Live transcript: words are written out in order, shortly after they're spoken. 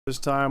This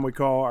time we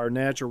call our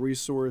Natural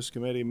Resource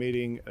Committee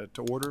meeting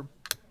to order.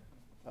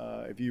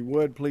 If you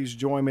would, please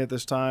join me at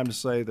this time to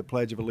say the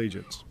Pledge of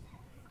Allegiance.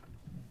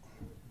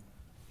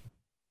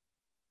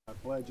 I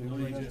pledge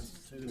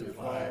allegiance to the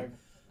flag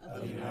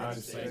of the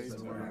United States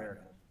of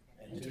America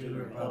and to the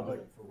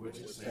republic for which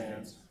it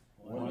stands,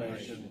 one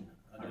nation,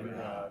 under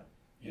God,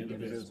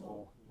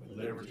 indivisible, with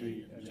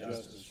liberty and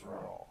justice for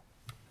all.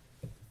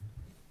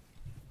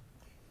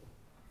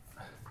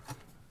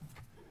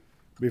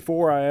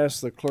 Before I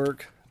ask the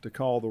clerk to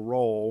call the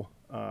roll,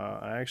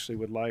 I actually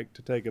would like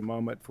to take a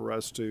moment for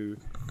us to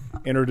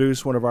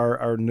introduce one of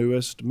our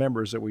newest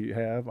members that we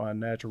have on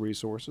Natural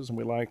Resources, and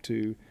we'd like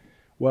to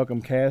welcome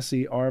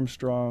Cassie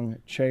Armstrong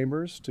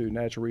Chambers to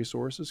Natural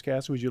Resources.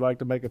 Cassie, would you like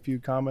to make a few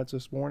comments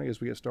this morning as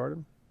we get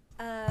started?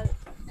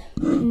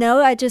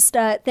 No, I just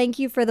thank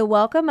you for the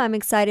welcome. I'm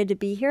excited to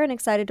be here and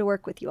excited to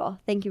work with you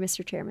all. Thank you,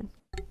 Mr. Chairman.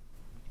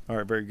 All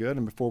right, very good.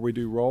 And before we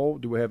do roll,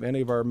 do we have any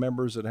of our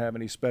members that have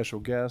any special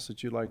guests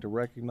that you'd like to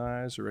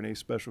recognize or any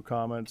special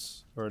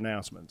comments or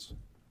announcements?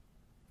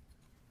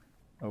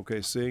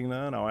 Okay, seeing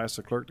none, I'll ask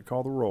the clerk to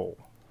call the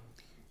roll.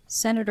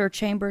 Senator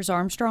Chambers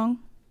Armstrong.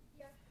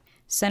 Here.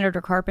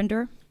 Senator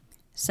Carpenter.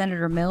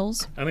 Senator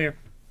Mills. I'm here.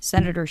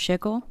 Senator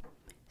Schickel.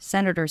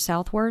 Senator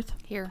Southworth.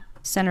 Here.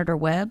 Senator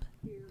Webb.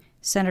 Here.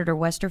 Senator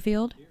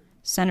Westerfield. Here.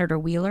 Senator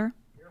Wheeler.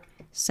 Here.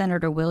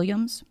 Senator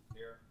Williams.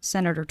 Here.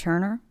 Senator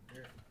Turner.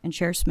 And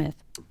Chair Smith.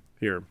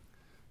 Here.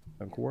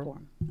 A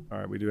quorum? All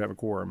right, we do have a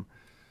quorum.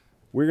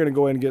 We're going to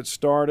go ahead and get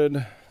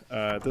started.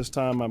 At this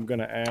time, I'm going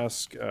to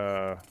ask,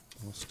 we'll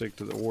stick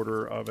to the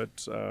order of it,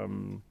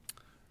 to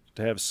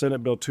have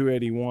Senate Bill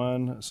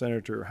 281.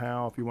 Senator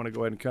Howe, if you want to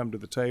go ahead and come to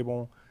the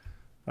table,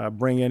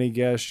 bring any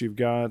guests you've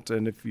got,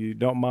 and if you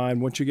don't mind,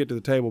 once you get to the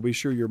table, be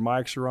sure your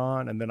mics are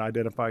on, and then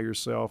identify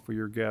yourself for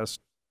your guests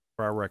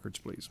for our records,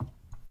 please.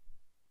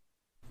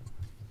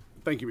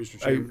 Thank you, Mr.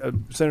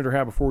 Chairman. Senator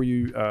Howe, before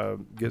you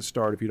get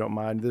started, if you don't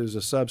mind, there's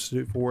a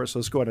substitute for us.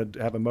 Let's go ahead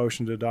and have a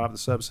motion to adopt the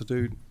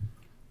substitute. Do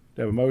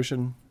you have a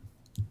motion?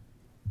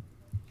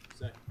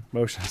 Second.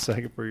 Motion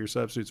second for your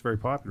substitute. It's very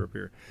popular up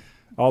here.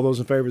 All those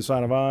in favor of the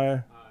sign of aye.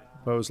 Aye.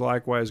 Opposed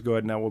likewise. Go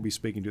ahead. Now we'll be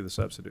speaking to the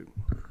substitute.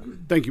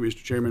 Thank you,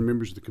 Mr. Chairman,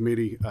 members of the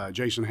committee.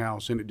 Jason Howe,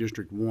 Senate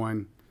District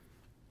 1.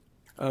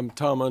 I'm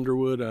Tom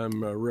Underwood.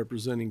 I'm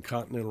representing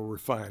Continental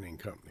Refining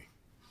Company.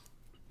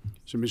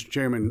 So, Mr.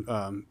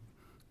 Chairman,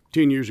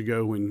 10 years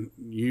ago when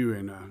you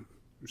and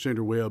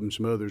Senator Webb and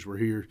some others were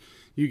here,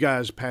 you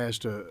guys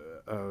passed a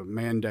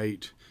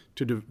mandate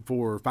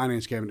for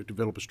Finance Cabinet to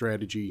develop a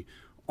strategy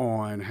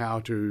on how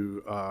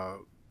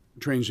to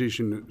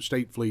transition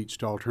state fleets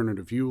to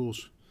alternative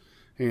fuels.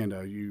 And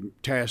you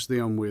tasked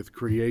them with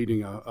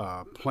creating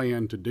a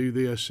plan to do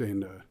this.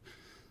 And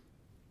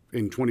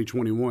in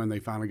 2021, they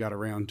finally got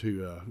around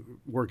to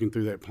working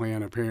through that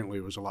plan. Apparently,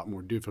 it was a lot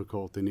more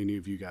difficult than any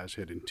of you guys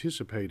had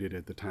anticipated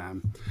at the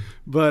time.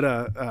 But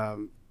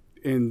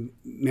and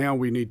now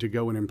we need to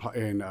go and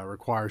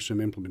require some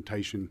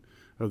implementation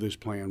of this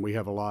plan. We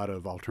have a lot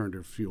of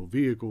alternative fuel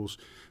vehicles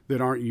that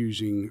aren't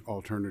using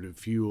alternative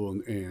fuel,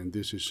 and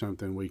this is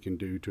something we can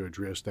do to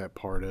address that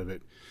part of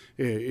it.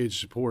 It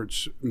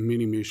supports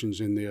many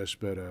missions in this,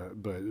 but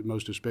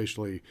most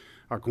especially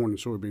our corn and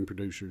soybean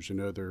producers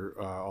and other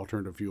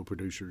alternative fuel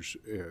producers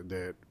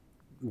that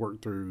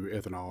work through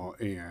ethanol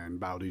and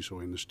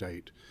biodiesel in the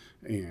state.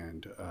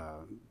 And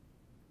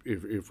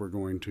if we're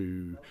going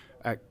to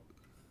act.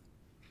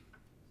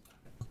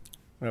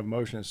 We have a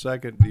motion and a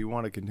second. Do you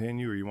want to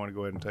continue, or you want to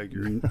go ahead and take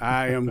your?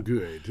 I am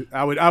good.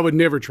 I would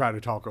never try to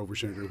talk over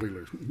Senator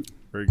Wheeler.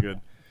 Very good.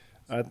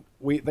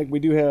 We think we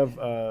do have.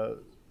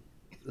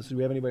 Do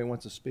we have anybody who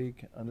wants to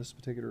speak on this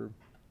particular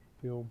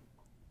bill?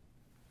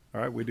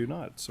 All right, we do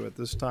not. So at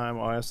this time,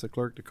 I'll ask the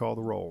clerk to call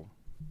the roll.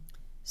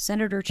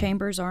 Senator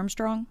Chambers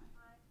Armstrong.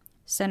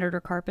 Senator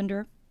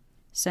Carpenter.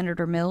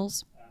 Senator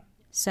Mills.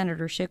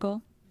 Senator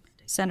Schickel.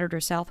 Senator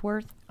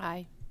Southworth.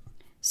 Aye.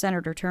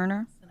 Senator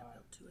Turner.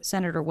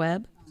 Senator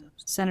Webb.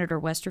 Senator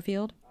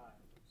Westerfield.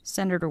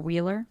 Senator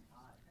Wheeler.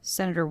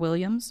 Senator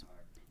Williams.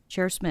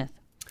 Chair Smith.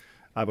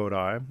 I vote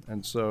aye.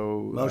 And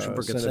so Motion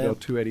for Senate consent. Bill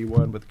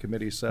 281 with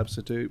committee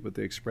substitute with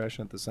the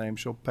expression that the same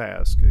shall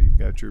pass. You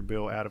got your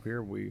bill out of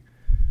here. We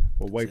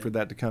will wait for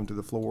that to come to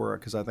the floor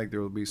because I think there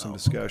will be some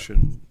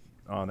discussion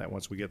on that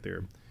once we get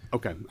there.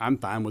 Okay, I'm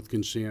fine with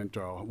consent,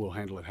 or we'll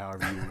handle it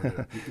however you want to do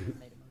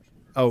it.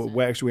 Oh,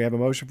 well, actually, we have a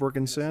motion for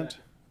consent?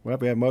 Well,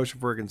 we have a motion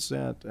for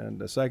consent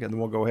and a second, then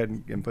we'll go ahead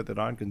and put that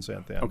on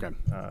consent then. Okay.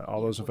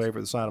 All those in favor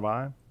of the sign of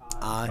aye?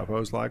 Aye.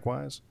 Opposed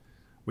likewise?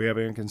 We have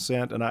it in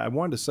consent. And I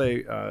wanted to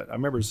say, I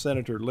remember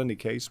Senator Lindy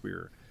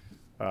Casebeer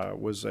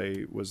was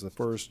the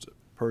first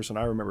person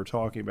I remember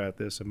talking about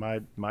this in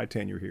my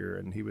tenure here,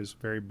 and he was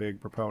a very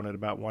big proponent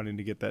about wanting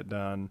to get that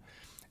done.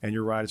 And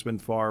you're right, it's been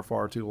far,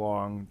 far too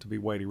long to be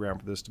waiting around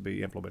for this to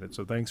be implemented.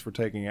 So thanks for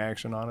taking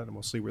action on it, and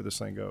we'll see where this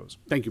thing goes.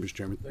 Thank you, Mr.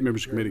 Chairman.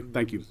 Members of the committee,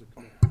 thank you.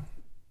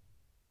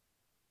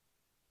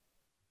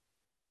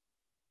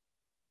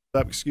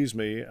 Excuse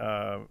me,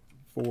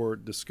 for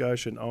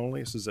discussion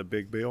only. This is a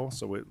big bill,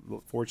 so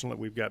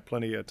fortunately we've got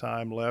plenty of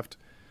time left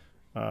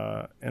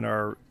in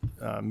our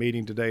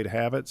meeting today to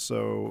have it.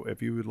 So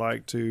if you would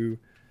like to,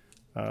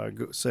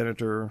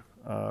 Senator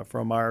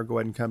Fromeyer, go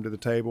ahead and come to the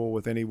table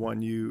with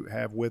anyone you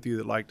have with you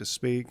that'd like to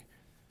speak.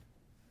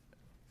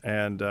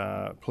 And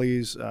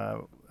please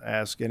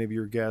ask any of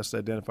your guests to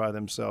identify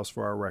themselves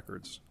for our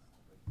records.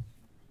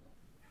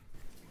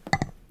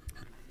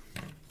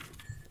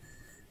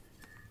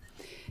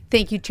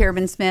 Thank you,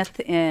 Chairman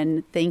Smith,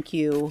 and thank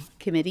you,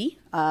 committee.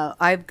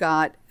 My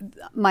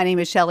name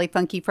is Shelley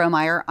Funky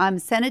Fromeyer. I'm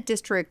Senate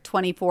District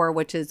 24,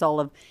 which is all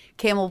of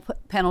Campbell,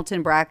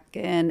 Pendleton,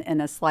 Bracken,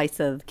 and a slice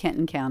of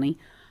Kenton County.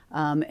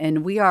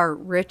 And we are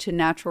rich in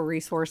natural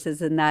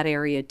resources in that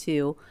area,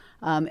 too.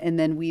 And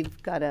then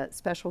we've got a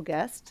special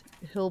guest.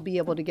 He'll be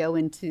able to go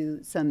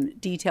into some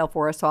detail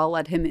for us, so I'll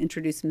let him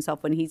introduce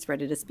himself when he's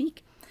ready to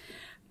speak.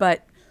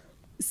 But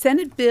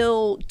Senate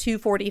Bill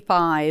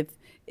 245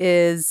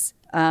 is...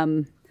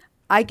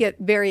 I get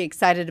very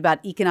excited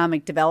about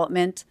economic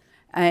development,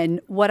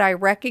 and what I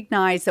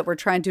recognize that we're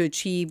trying to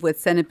achieve with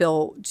Senate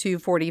Bill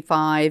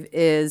 245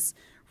 is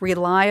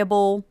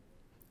reliable,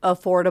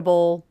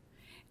 affordable,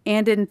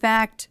 and in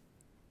fact,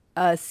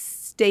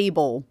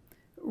 stable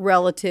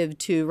relative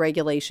to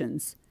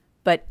regulations,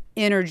 but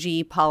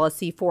energy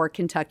policy for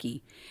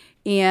Kentucky.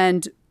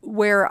 And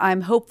where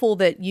I'm hopeful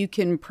that you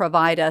can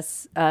provide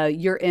us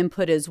your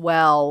input as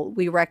well,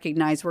 we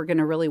recognize we're going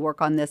to really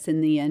work on this in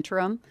the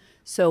interim.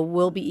 So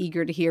we'll be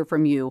eager to hear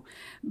from you.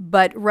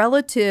 But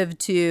relative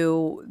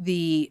to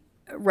the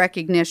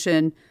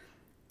recognition,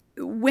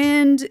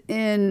 wind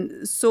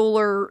and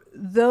solar,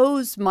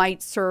 those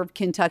might serve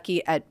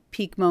Kentucky at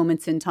peak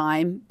moments in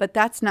time, but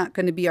that's not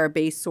going to be our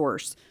base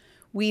source.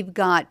 We've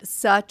got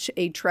such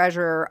a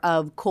treasure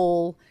of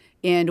coal,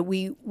 and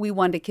we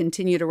want to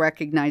continue to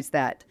recognize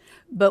that.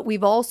 But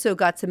we've also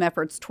got some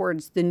efforts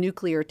towards the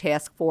nuclear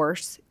task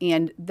force,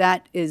 and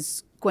that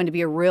is going to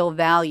be a real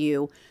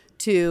value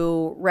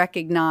to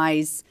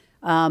recognize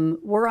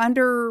we're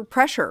under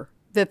pressure.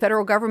 The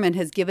federal government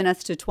has given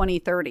us to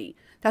 2030.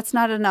 That's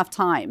not enough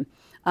time,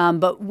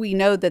 but we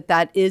know that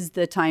that is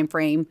the time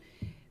frame.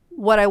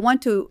 What I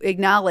want to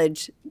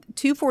acknowledge,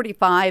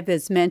 245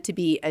 is meant to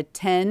be a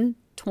 10,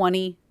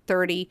 20,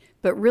 30,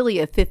 but really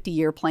a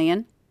 50-year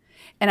plan.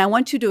 And I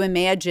want you to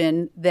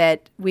imagine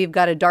that we've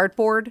got a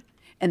dartboard,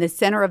 and the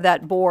center of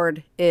that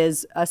board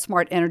is a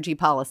smart energy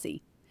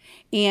policy.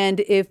 And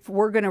if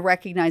we're going to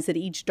recognize that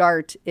each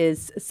dart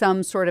is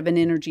some sort of an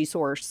energy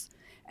source,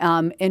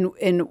 and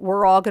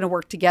we're all going to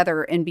work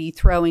together and be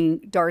throwing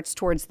darts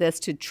towards this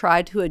to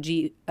try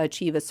to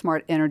achieve a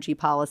smart energy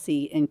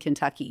policy in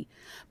Kentucky.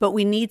 But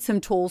we need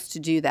some tools to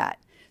do that.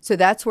 So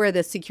that's where the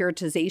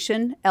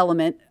securitization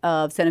element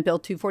of Senate Bill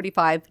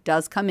 245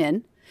 does come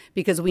in,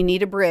 because we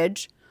need a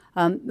bridge,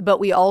 but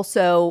we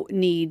also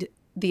need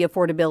the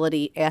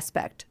affordability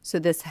aspect. So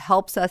this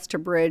helps us to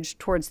bridge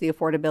towards the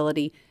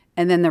affordability.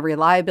 And then the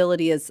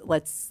reliability is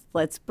let's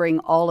bring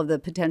all of the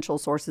potential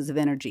sources of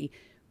energy.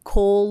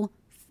 Coal,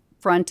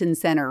 front and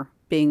center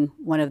being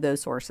one of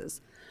those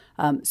sources.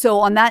 So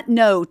on that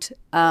note,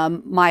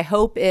 my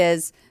hope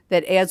is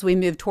that as we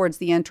move towards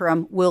the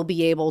interim, we'll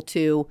be able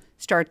to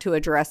start to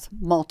address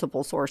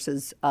multiple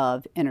sources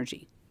of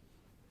energy.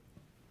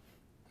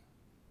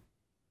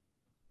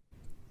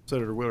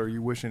 Senator Wheeler, are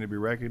you wishing to be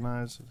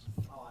recognized?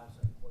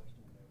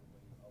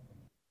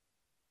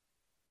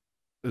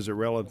 Is it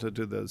relative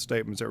to the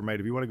statements that were made?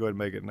 If you want to go ahead and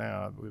make it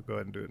now, we'll go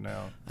ahead and do it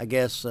now. I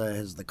guess,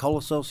 has the Coal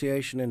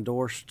Association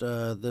endorsed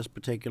this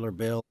particular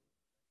bill?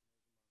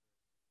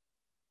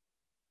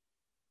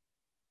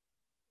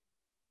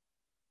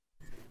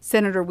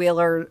 Senator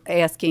Wheeler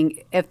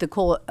asking if the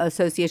Coal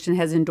Association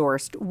has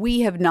endorsed.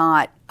 We have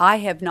not. I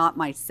have not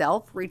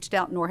myself reached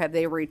out, nor have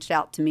they reached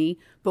out to me,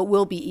 but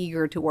we'll be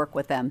eager to work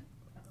with them.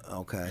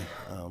 Okay.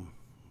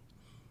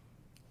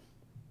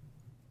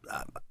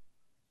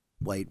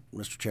 Wait,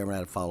 Mr. Chairman, I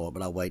had a follow-up,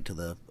 but I'll wait till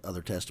the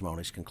other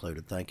testimony's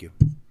concluded. Thank you.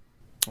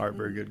 All right,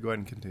 very good. Go ahead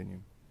and continue.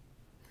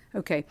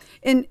 Okay.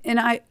 And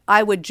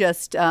I would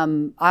just,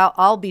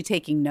 I'll be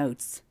taking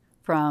notes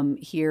from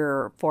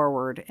here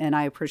forward, and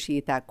I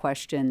appreciate that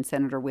question,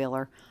 Senator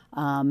Wheeler.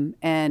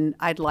 And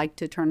I'd like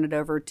to turn it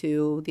over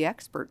to the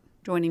expert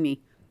joining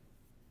me.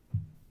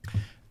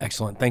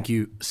 Excellent. Thank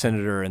you,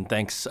 Senator, and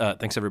thanks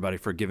everybody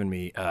for giving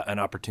me an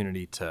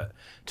opportunity to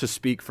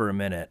speak for a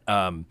minute.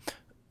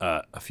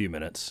 A few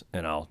minutes,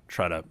 and I'll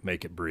try to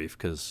make it brief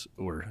because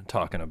we're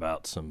talking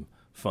about some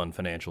fun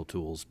financial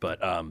tools. But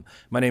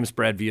my name is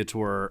Brad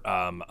Viator.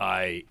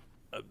 I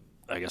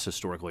guess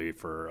historically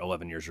for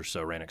 11 years or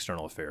so ran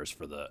external affairs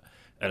for the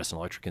Edison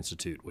Electric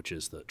Institute, which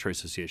is the trade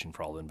association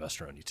for all the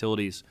investor-owned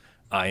utilities.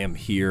 I am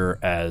here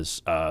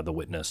as the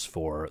witness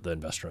for the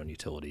investor-owned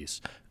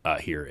utilities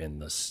here in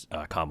this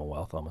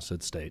Commonwealth, almost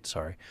said state,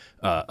 sorry,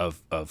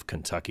 of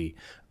Kentucky.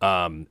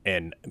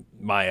 And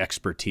my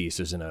expertise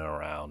is in and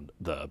around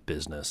the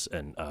business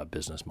and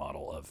business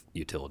model of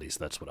utilities.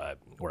 That's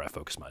where I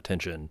focus my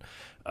attention.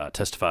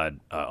 Testified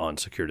on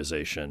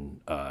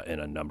securitization in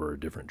a number of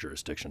different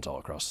jurisdictions all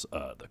across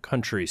the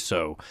country,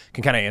 so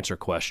can kind of answer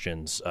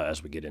questions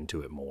as we get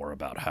into it more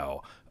about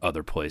how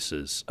other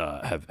places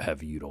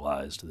have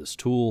utilized this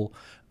tool.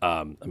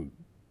 I'm a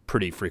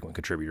pretty frequent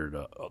contributor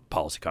to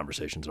policy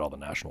conversations at all the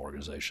national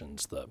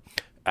organizations. The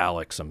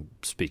ALEC, I'm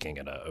speaking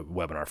at a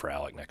webinar for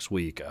ALEC next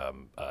week,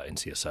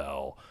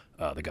 NCSL,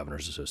 the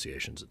Governors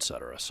Associations, et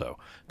cetera. So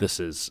this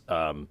is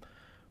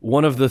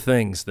one of the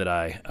things that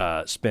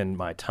I spend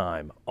my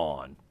time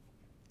on.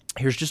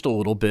 Here's just a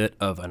little bit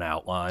of an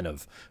outline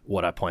of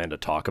what I plan to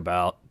talk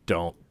about.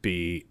 Don't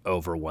be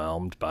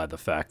overwhelmed by the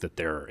fact that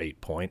there are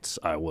 8 points.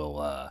 I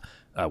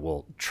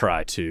will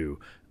try to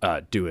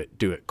do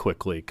it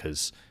quickly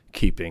because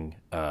keeping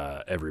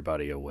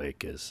everybody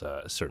awake is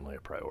certainly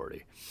a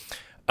priority.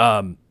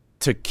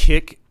 To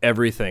kick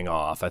everything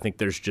off, I think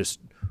there's just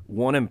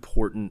one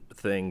important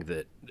thing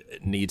that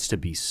needs to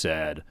be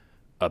said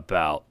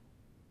about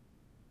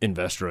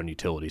investor-owned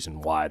utilities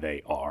and why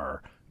they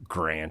are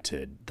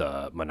granted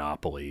the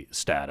monopoly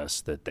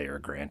status that they are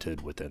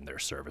granted within their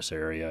service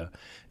area.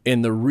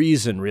 And the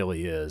reason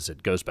really is,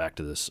 it goes back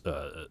to this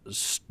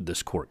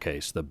court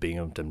case, the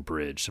Binghamton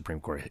Bridge Supreme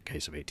Court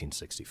case of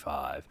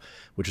 1865,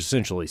 which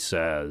essentially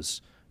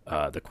says,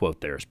 the quote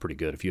there is pretty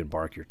good: if you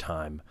embark your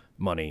time,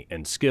 money,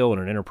 and skill in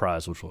an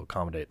enterprise which will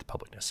accommodate the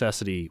public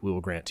necessity, we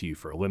will grant to you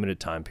for a limited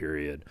time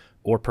period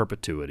or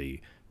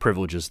perpetuity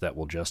privileges that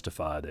will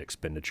justify the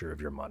expenditure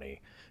of your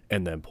money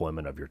and the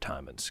employment of your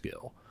time and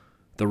skill.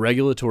 The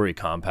regulatory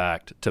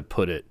compact, to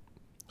put it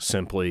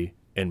simply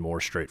and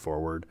more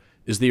straightforward,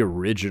 is the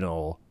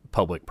original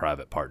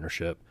public-private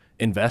partnership.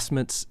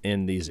 Investments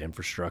in these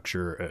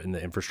infrastructure, in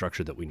the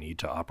infrastructure that we need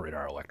to operate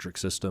our electric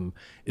system,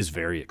 is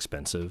very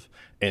expensive.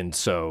 And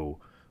so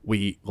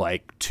we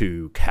like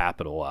to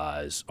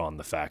capitalize on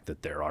the fact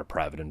that there are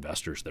private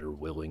investors that are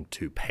willing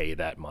to pay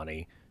that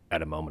money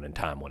at a moment in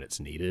time when it's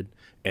needed.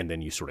 And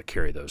then you sort of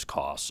carry those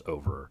costs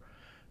over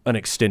an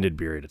extended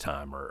period of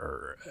time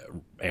or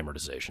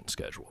amortization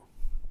schedule.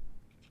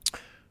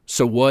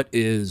 So what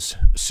is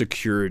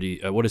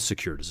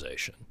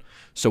securitization?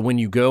 So when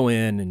you go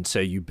in and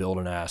say you build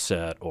an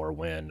asset, or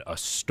when a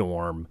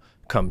storm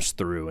comes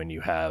through and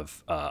you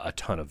have a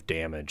ton of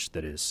damage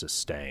that is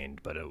sustained,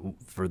 but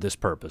for this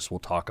purpose,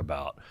 we'll talk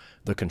about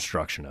the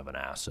construction of an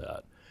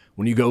asset.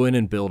 When you go in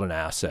and build an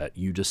asset,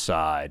 you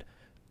decide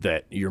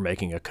that you're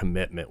making a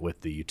commitment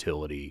with the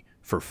utility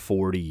for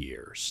 40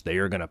 years. They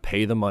are going to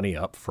pay the money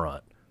up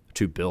front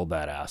to build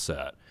that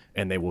asset,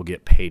 and they will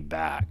get paid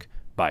back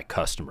by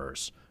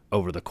customers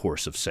over the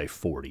course of, say,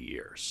 40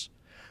 years.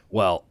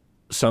 Well,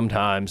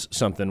 sometimes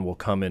something will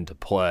come into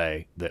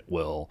play that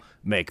will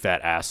make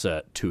that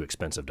asset too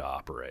expensive to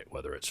operate,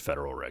 whether it's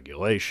federal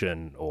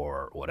regulation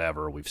or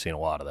whatever. We've seen a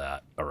lot of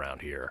that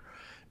around here.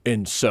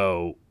 And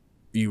so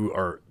you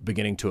are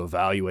beginning to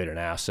evaluate an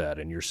asset,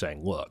 and you're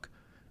saying, look,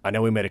 I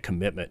know we made a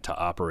commitment to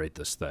operate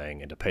this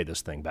thing and to pay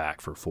this thing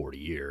back for 40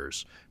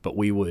 years, but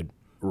we would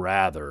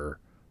rather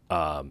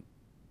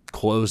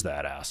close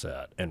that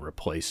asset and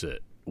replace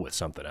it with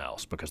something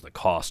else because the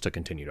costs to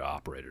continue to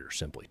operate it are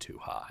simply too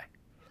high.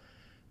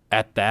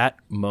 At that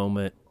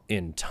moment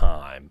in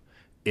time,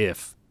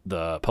 if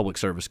the Public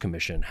Service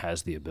Commission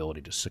has the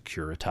ability to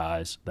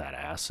securitize that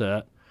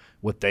asset,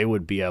 what they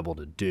would be able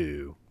to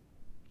do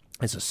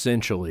is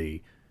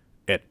essentially,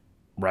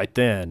 right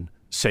then,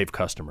 save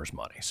customers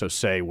money. So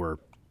say we're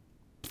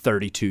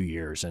 32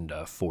 years into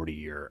a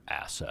 40-year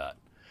asset.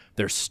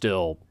 There's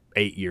still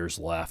 8 years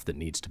left that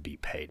needs to be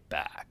paid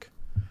back.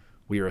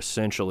 We are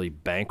essentially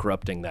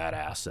bankrupting that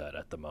asset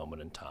at the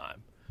moment in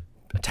time,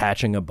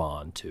 attaching a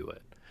bond to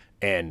it,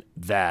 and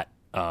that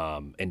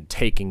and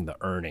taking the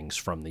earnings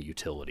from the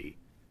utility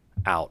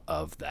out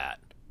of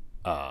that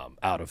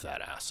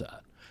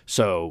asset.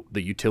 So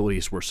the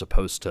utilities were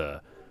supposed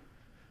to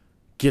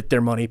get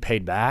their money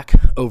paid back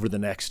over the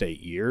next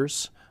 8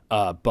 years,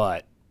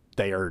 but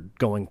they are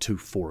going to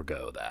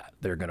forego that.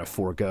 They're going to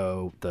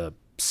forego the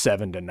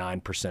 7 to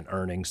 9%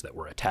 earnings that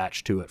were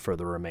attached to it for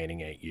the remaining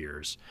 8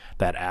 years.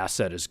 That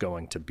asset is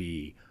going to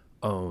be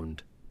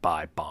owned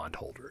by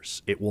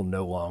bondholders. It will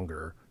no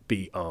longer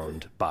be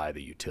owned by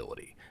the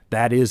utility.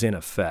 That is, in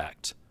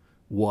effect,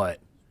 what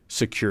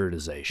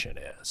securitization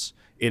is.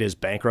 It is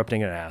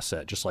bankrupting an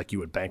asset just like you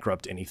would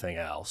bankrupt anything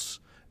else,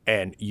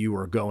 and you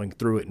are going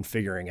through it and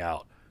figuring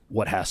out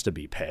what has to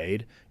be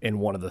paid. And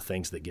one of the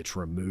things that gets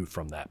removed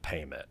from that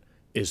payment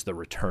is the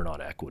return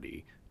on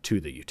equity to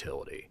the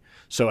utility.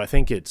 So I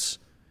think it's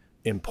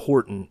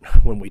important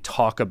when we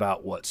talk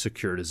about what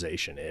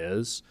securitization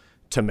is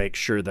to make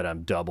sure that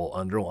I'm double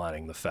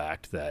underlining the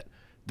fact that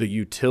the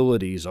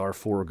utilities are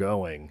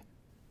foregoing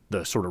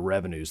the sort of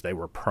revenues they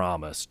were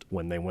promised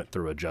when they went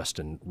through a just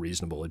and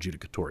reasonable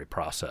adjudicatory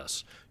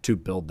process to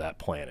build that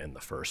plant in the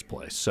first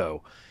place.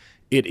 So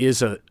it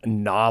is a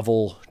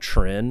novel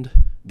trend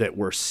that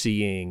we're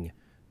seeing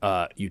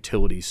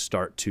utilities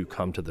start to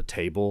come to the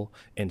table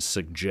and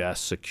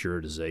suggest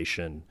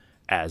securitization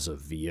as a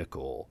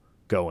vehicle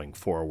going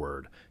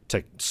forward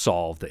to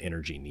solve the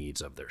energy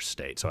needs of their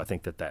state. So I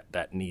think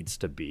that needs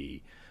to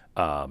be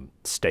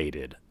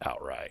stated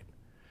outright.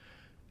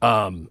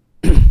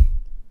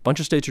 Bunch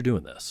of states are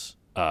doing this.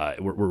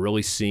 We're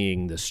really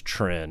seeing this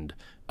trend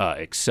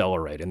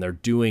accelerate, and they're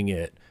doing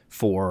it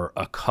for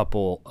a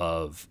couple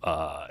of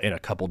in a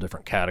couple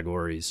different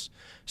categories.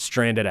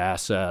 Stranded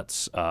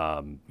assets,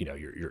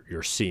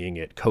 you're seeing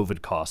it.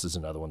 COVID costs is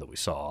another one that we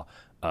saw,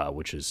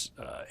 which is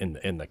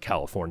in the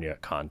California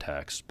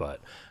context.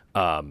 But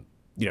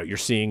you're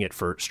seeing it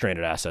for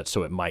stranded assets,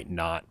 so it might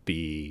not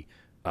be.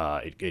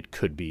 It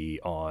could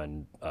be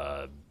on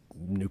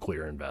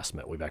nuclear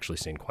investment. We've actually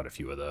seen quite a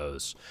few of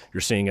those.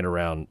 You're seeing it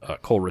around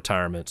coal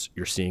retirements.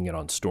 You're seeing it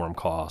on storm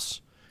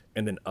costs,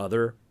 and then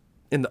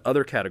in the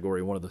other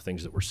category, one of the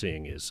things that we're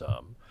seeing is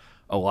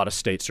a lot of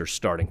states are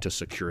starting to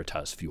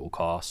securitize fuel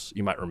costs.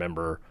 You might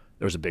remember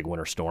there was a big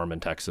winter storm in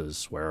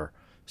Texas where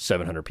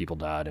 700 people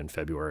died in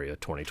February of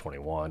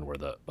 2021, where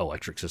the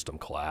electric system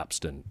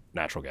collapsed and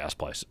natural gas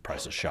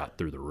prices shot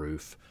through the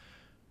roof.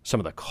 Some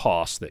of the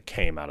costs that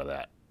came out of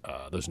that,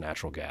 those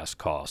natural gas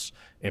costs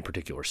in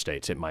particular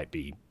states, it might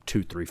be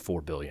 $2, $3,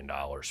 $4 billion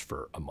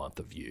for a month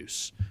of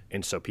use.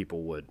 And so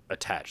people would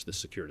attach the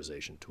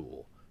securitization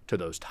tool to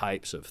those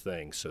types of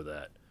things so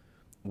that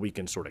we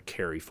can sort of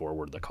carry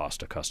forward the cost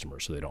to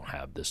customers so they don't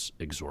have this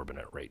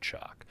exorbitant rate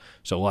shock.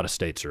 So a lot of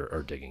states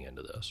are digging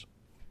into this.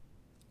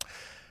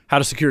 How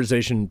does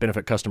securitization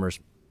benefit customers?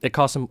 It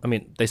costs them,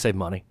 they save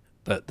money.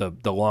 The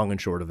long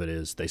and short of it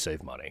is they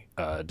save money.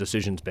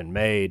 Decision's been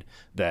made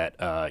that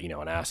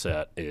an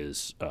asset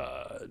is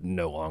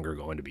no longer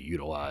going to be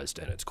utilized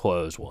and it's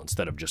closed. Well,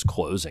 instead of just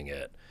closing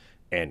it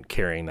and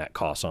carrying that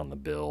cost on the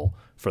bill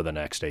for the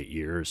next 8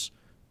 years,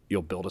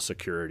 you'll build a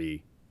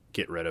security,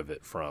 get rid of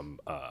it from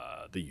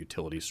the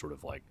utility sort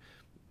of like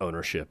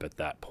ownership at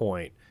that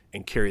point,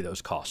 and carry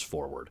those costs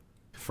forward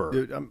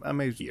for I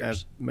may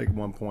years. make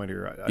one point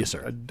here. Yes,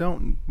 sir. I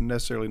don't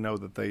necessarily know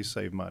that they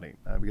save money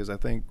because I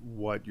think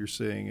what you're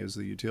seeing is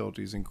the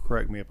utilities, and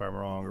correct me if I'm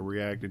wrong, are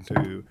reacting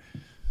to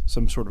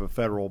some sort of a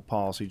federal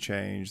policy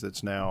change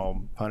that's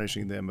now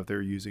punishing them if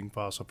they're using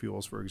fossil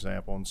fuels, for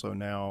example. And so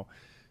now,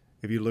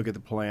 if you look at the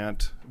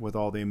plant with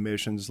all the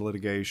emissions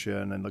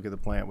litigation and look at the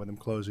plant with them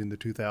closing the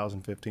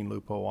 2015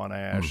 loophole on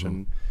ash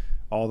and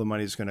all the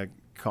money it's going to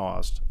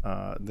cost,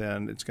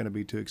 then it's going to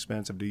be too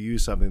expensive to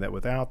use something that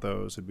without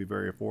those would be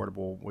very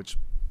affordable, which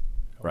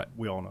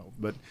we all know.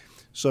 But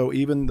so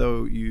even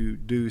though you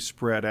do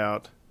spread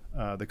out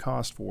the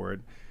cost for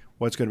it,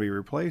 what's going to be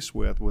replaced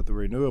with the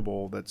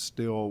renewable that's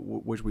still,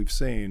 which we've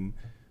seen,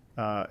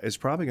 is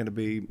probably going to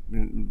be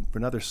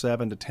another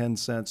 7 to 10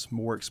 cents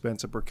more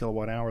expensive per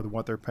kilowatt hour than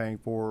what they're paying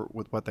for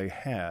with what they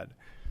had.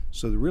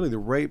 So really the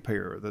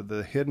ratepayer,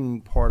 the hidden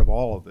part of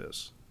all of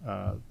this,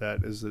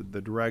 that is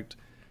the direct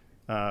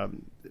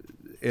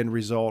end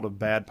result of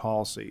bad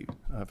policy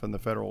from the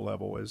federal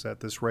level, is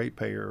that this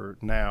ratepayer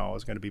now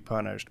is going to be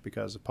punished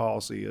because the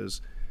policy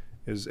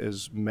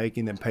is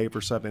making them pay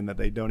for something that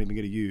they don't even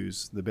get to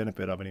use the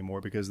benefit of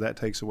anymore, because that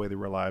takes away the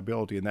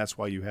reliability, and that's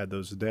why you had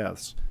those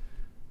deaths.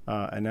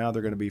 And now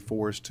they're going to be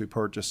forced to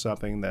purchase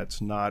something that's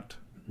not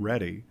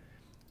ready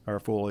or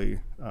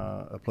fully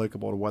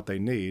applicable to what they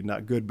need.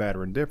 Not good, bad,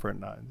 or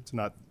indifferent. It's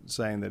not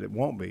saying that it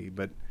won't be,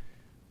 but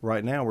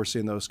right now we're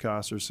seeing those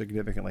costs are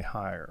significantly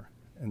higher.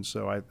 And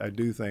so I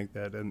do think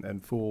that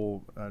in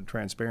full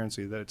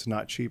transparency that it's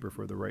not cheaper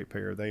for the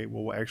ratepayer. They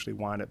will actually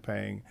wind up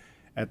paying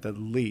at the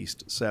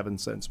least 7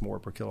 cents more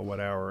per kilowatt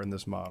hour in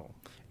this model.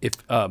 If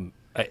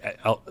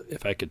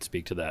I could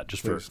speak to that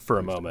just for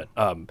a moment.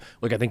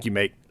 Look, I think you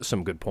make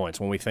some good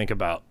points. When we think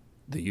about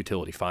the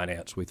utility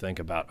finance, we think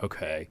about,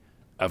 okay,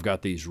 I've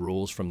got these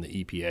rules from the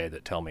EPA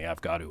that tell me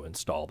I've got to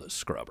install this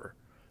scrubber.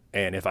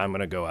 And if I'm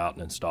going to go out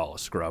and install a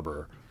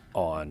scrubber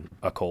on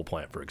a coal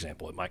plant, for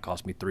example, it might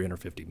cost me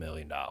 $350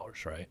 million,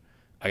 right?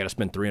 I got to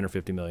spend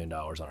 $350 million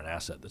on an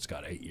asset that's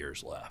got 8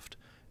 years left.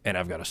 And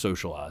I've got to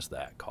socialize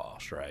that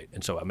cost, right?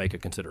 And so I make a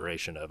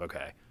consideration of,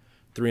 okay,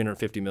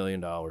 $350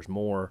 million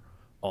more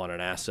on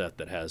an asset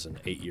that has an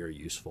 8-year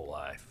useful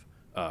life,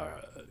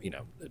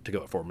 to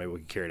go forward. Maybe we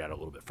could carry it out a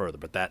little bit further,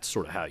 but that's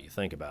sort of how you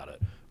think about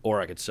it. Or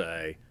I could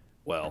say,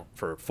 well,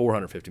 for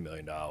 $450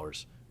 million,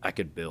 I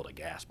could build a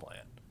gas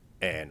plant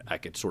and I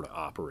could sort of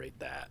operate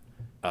that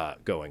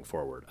going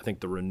forward. I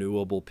think the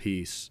renewable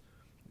piece,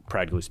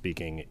 practically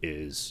speaking,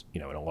 is,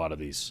 in a lot of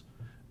these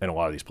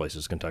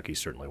places, Kentucky is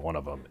certainly one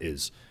of them,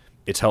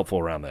 it's helpful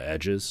around the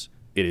edges.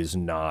 It is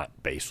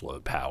not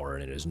baseload power,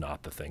 and it is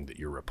not the thing that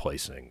you're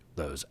replacing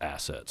those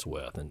assets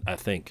with. And I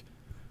think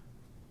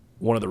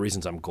one of the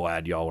reasons I'm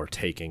glad y'all are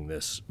taking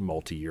this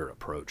multi-year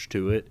approach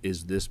to it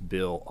is this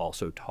bill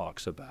also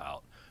talks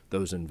about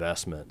those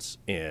investments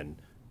in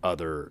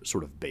other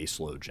sort of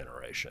baseload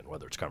generation,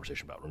 whether it's a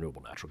conversation about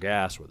renewable natural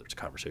gas, whether it's a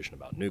conversation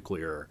about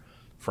nuclear.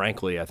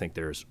 Frankly, I think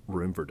there's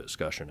room for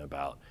discussion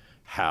about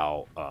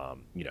how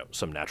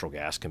some natural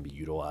gas can be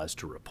utilized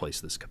to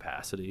replace this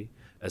capacity.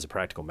 As a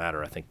practical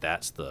matter, I think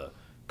that's the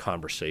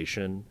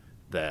conversation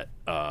that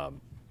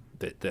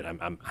that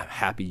I'm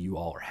happy you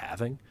all are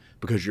having,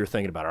 because you're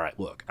thinking about, all right,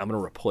 look, I'm going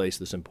to replace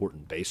this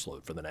important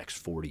baseload for the next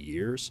 40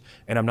 years,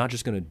 and I'm not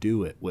just going to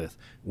do it with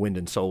wind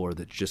and solar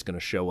that's just going to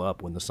show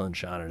up when the sun's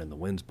shining and the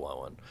wind's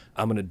blowing.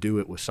 I'm going to do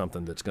it with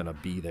something that's going to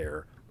be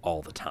there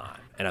all the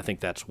time. And I think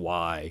that's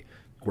why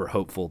we're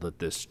hopeful that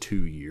this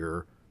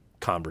 2-year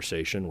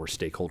conversation where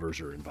stakeholders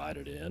are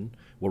invited in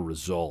will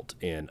result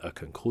in a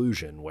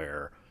conclusion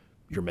where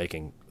you're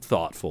making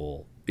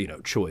thoughtful,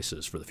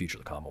 choices for the future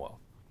of the Commonwealth.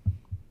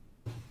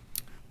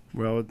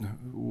 Well,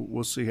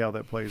 we'll see how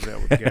that plays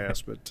out with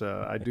gas, but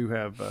I do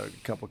have a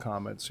couple of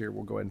comments here.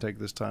 We'll go ahead and take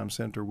this time.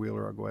 Senator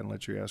Wheeler, I'll go ahead and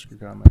let you ask your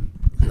comment.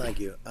 Thank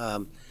you.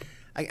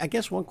 I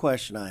guess one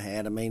question I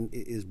had,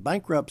 is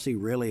bankruptcy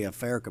really a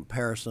fair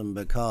comparison?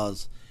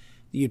 Because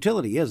the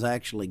utility is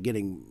actually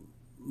getting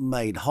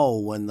made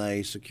whole when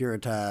they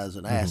securitize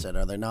an asset,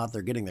 are they not?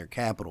 They're getting their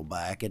capital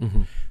back.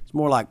 It's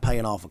more like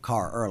paying off a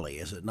car early,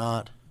 is it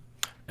not?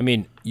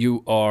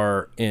 You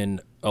are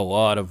in a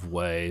lot of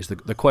ways.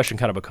 The question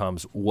kind of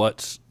becomes,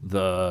 what's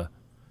the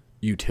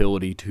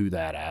utility to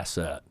that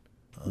asset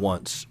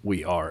once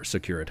we are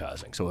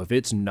securitizing? So if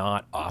it's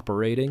not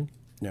operating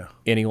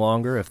any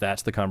longer, if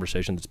that's the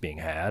conversation that's being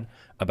had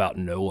about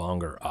no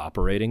longer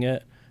operating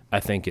it, I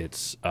think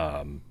it's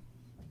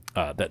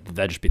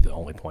that'd just be the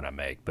only point I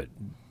make. But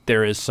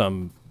there is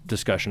some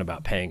discussion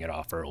about paying it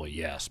off early,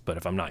 yes. But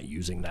if I'm not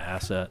using the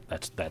asset,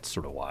 that's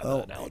sort of why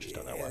the analogy's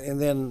done that way. And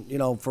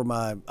then, for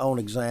my own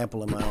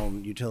example in my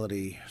own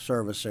utility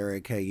service area,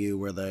 KU,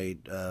 where they,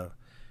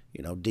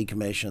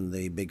 decommissioned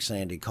the Big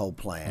Sandy coal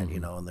plant,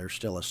 and there's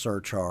still a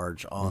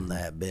surcharge on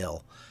that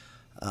bill.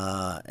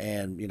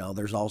 And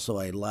there's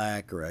also a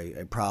lack or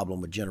a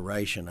problem with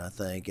generation, I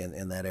think,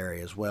 in that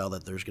area as well,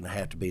 that there's going to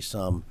have to be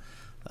some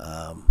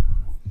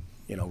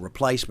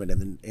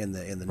replacement in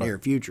the near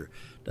future.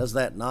 Does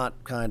that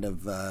not kind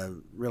of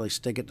really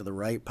stick it to the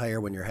ratepayer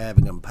when you're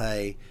having them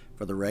pay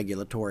for the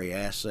regulatory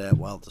asset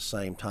while at the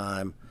same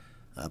time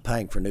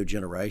paying for new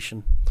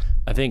generation?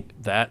 I think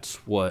that's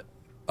what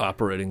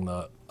operating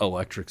the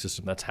electric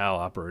system, that's how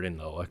operating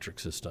the electric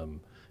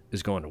system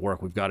is going to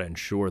work. We've got to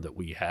ensure that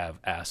we have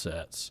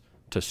assets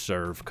to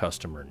serve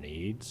customer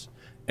needs.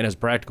 And as a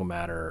practical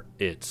matter,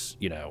 it's,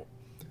 you're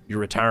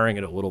retiring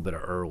it a little bit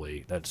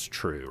early. That's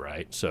true,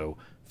 right? So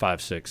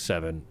 5, 6,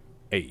 7,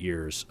 8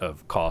 years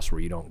of costs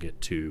where you don't get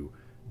to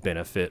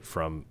benefit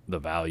from the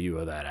value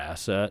of that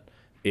asset,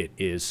 it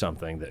is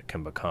something that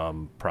can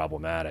become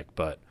problematic.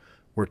 But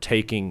we're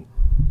taking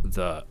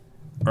the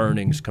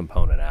earnings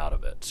component out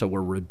of it, so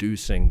we're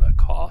reducing the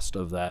cost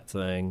of that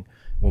thing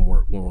when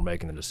we're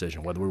making the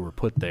decision, whether we were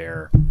put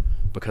there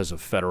because of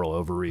federal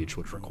overreach,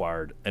 which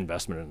required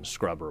investment in a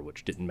scrubber,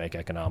 which didn't make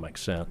economic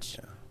sense,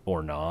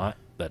 or not.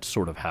 That's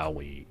sort of how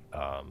we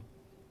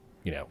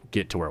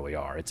get to where we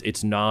are. It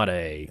is not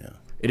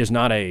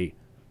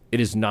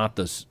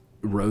the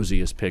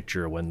rosiest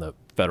picture when the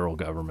federal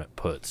government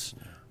puts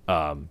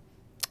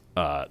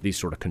these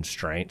sort of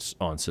constraints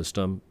on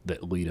system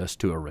that lead us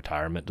to a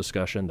retirement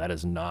discussion. That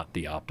is not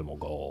the optimal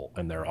goal,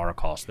 and there are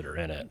costs that are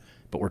in it,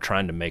 but we're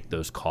trying to make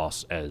those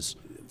costs as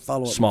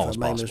small as possible.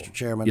 Mr.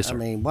 Chairman, yes, sir.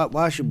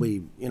 Why should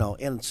we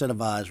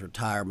incentivize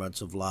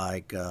retirements of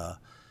our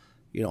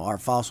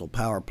fossil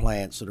power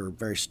plants that are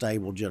very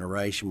stable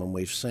generation, when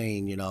we've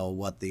seen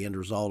what the end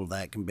result of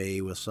that can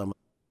be with some of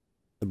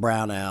the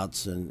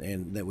brownouts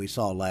and that we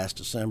saw last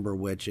December,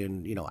 which I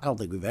don't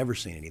think we've ever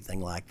seen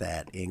anything like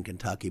that in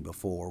Kentucky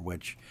before,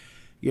 which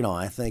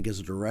I think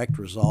is a direct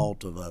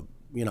result of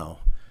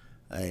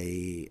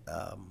a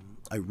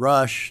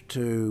rush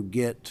to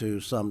get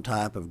to some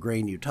type of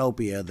green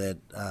utopia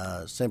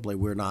that simply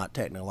we're not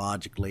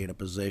technologically in a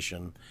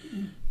position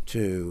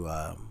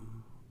to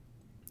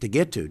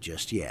get to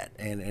just yet,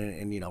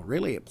 and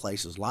really it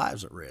places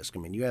lives at risk.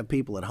 You have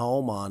people at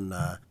home on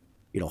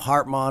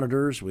heart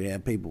monitors. We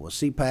have people with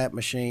CPAP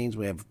machines.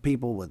 We have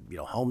people with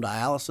home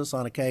dialysis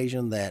on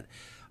occasion that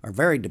are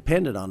very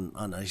dependent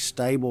on a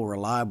stable,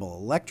 reliable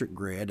electric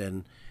grid.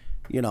 And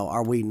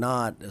are we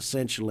not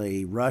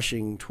essentially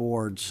rushing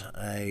towards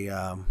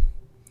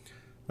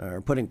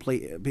or putting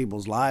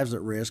people's lives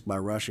at risk by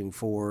rushing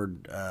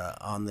forward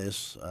on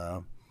this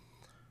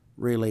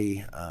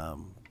really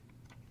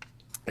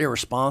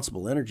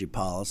irresponsible energy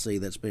policy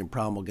that's been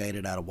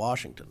promulgated out of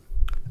Washington?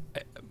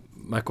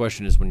 My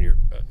question is, when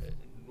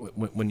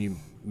you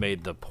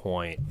made the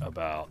point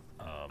about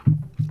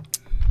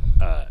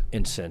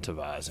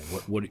incentivizing,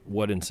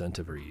 what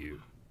incentive are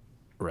you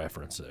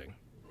referencing?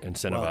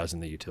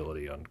 Incentivizing the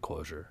utility on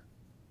closure?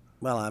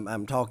 Well,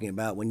 I'm talking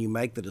about when you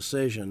make the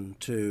decision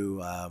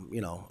to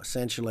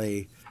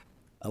essentially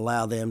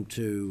allow them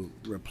to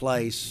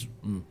replace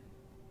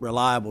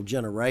reliable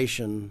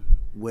generation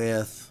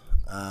with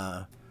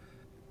by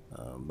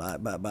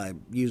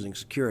using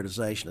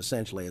securitization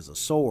essentially as a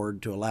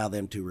sword to allow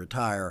them to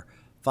retire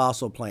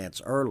fossil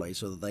plants early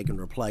so that they can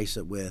replace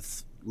it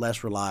with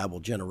less reliable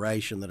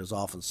generation that is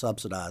often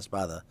subsidized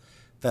by the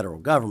federal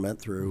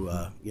government through,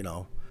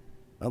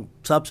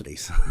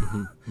 subsidies.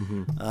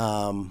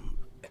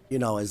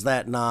 Is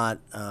that not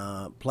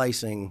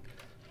placing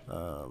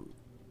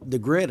the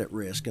grid at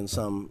risk in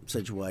some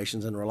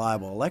situations in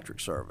reliable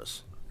electric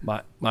service?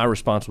 My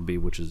response would be,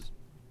 which is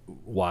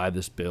why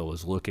this bill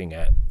is looking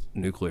at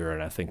nuclear,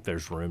 and I think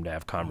there's room to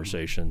have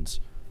conversations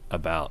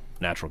about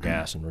natural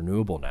gas and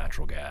renewable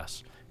natural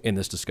gas in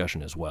this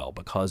discussion as well,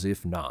 because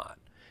if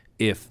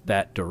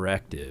that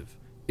directive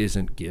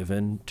isn't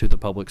given to the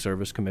Public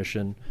Service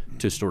Commission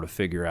to sort of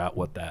figure out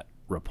what that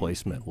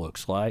replacement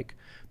looks like,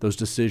 those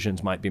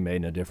decisions might be made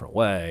in a different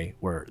way,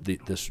 where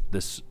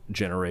this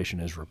generation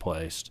is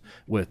replaced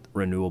with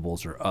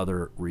renewables or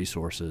other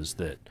resources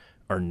that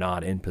are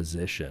not in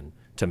position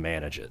to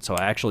manage it. So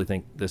I actually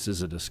think this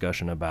is a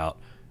discussion about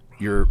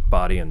your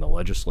body and the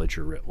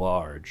legislature writ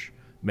large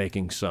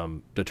making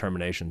some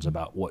determinations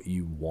about what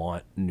you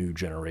want new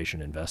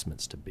generation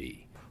investments to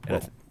be.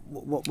 And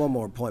One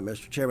more point,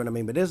 Mr.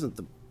 Chairman. But isn't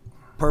the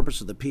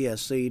purpose of the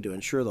PSC to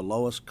ensure the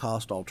lowest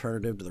cost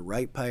alternative to the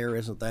ratepayer?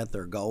 Isn't that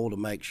their goal, to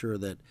make sure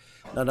that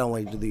not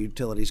only do the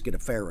utilities get a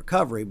fair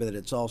recovery, but that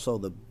it's also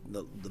the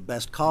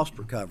best cost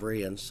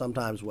recovery? And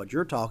sometimes what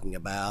you're talking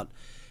about,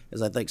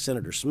 as I think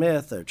Senator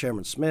Smith, or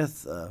Chairman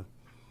Smith,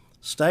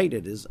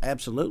 stated, is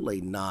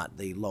absolutely not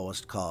the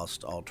lowest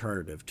cost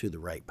alternative to the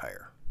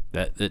ratepayer.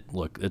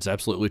 Look, it's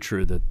absolutely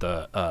true that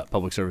the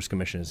Public Service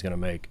Commission is going to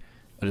make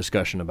a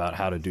discussion about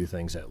how to do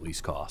things at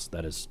least cost.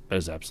 That is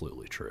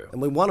absolutely true. And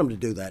we want them to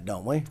do that,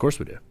 don't we? Of course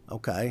we do.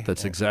 Okay.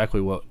 That's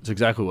exactly what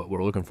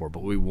we're looking for.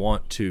 But we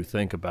want to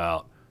think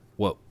about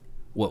what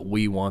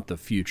we want the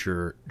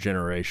future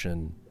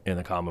generation in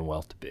the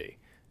Commonwealth to be,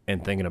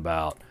 and thinking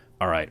about,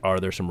 all right, are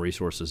there some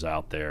resources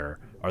out there?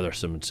 Are there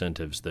some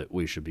incentives that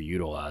we should be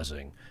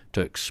utilizing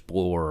to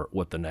explore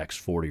what the next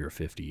 40 or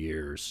 50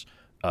 years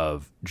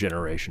of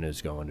generation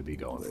is going to be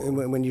going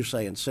forward? When you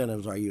say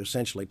incentives, are you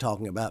essentially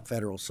talking about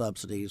federal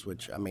subsidies,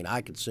 which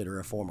I consider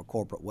a form of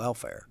corporate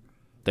welfare?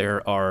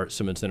 There are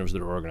some incentives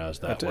that are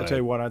organized that way. I'll tell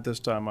you what, at this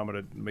time, I'm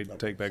going to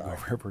take back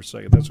over for a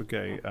second. That's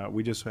okay.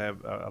 We just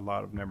have a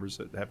lot of members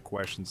that have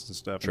questions and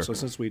stuff. Sure. And so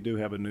since we do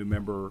have a new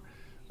member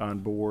on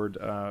board,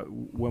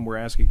 when we're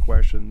asking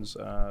questions,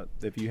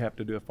 if you have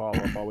to do a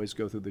follow-up, always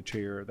go through the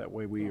chair. That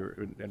way we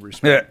are in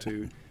respect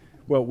to...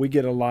 Well, we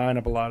get a line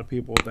of a lot of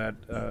people that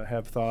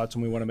have thoughts,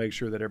 and we want to make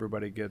sure that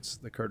everybody gets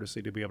the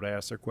courtesy to be able to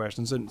ask their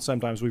questions. And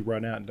sometimes we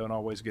run out and don't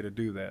always get to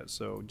do that.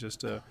 So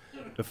just to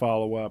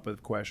follow up with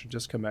a question,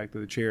 just come back to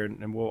the chair,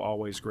 and we'll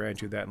always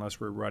grant you that unless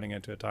we're running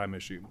into a time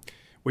issue,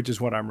 which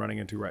is what I'm running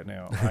into right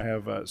now. I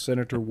have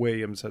Senator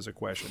Williams has a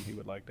question he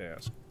would like to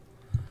ask.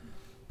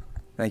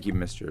 Thank you,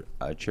 Mr.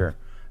 Chair.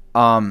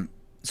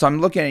 So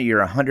I'm looking at your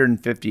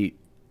 150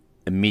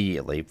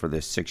 immediately for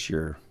this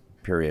 6-year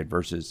period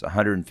versus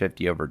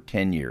 150 over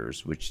 10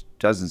 years, which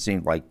doesn't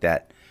seem like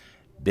that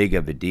big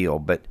of a deal.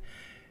 But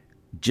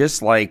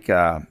just like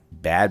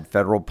bad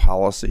federal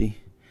policy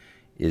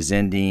is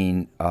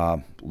ending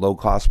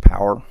low-cost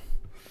power,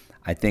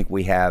 I think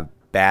we have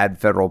bad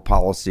federal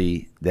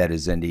policy that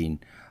is ending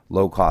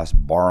low-cost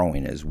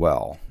borrowing as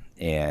well.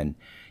 And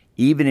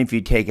even if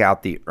you take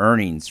out the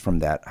earnings from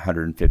that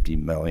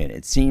 $150 million,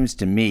 it seems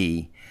to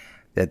me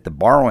that the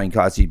borrowing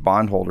costs, these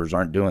bondholders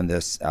aren't doing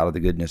this out of the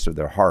goodness of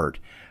their heart.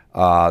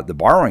 The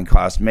borrowing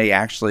cost may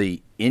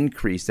actually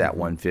increase that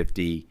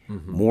 150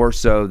 more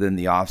so than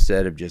the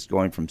offset of just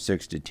going from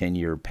 6 to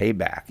 10-year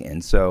payback.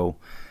 And so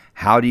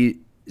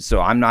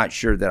I'm not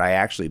sure that I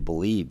actually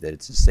believe that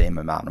it's the same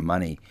amount of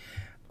money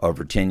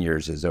over 10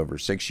 years as over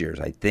 6 years.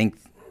 I think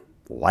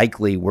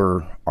likely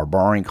where our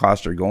borrowing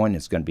costs are going,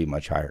 it's going to be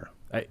much higher.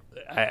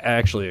 I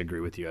actually agree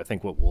with you. I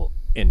think what we'll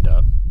end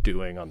up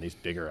doing on these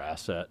bigger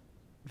asset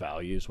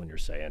values, when you're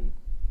saying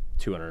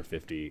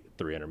 $250,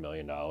 $300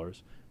 million, I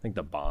think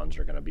the bonds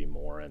are going to be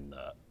more in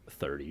the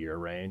 30-year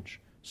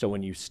range. So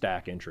when you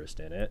stack interest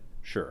in it,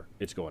 sure,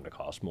 it's going to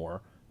cost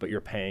more, but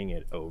you're paying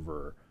it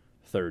over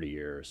 30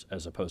 years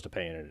as opposed to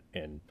paying it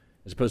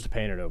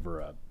over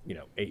a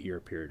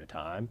 8-year period of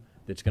time.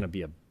 That's going to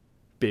be a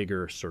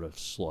bigger sort of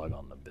slug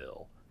on the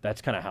bill.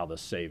 That's kind of how the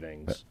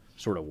savings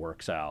sort of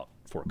works out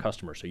for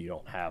customers, so you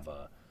don't have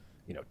a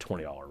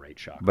 $20 rate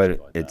shock. But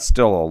it's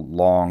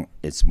still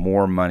it's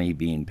more money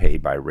being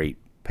paid by rate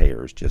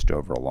payers just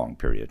over a long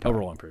period of time. Over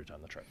a long period of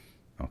time, that's right.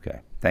 Okay,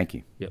 thank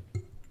you. Yep.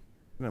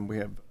 And we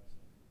have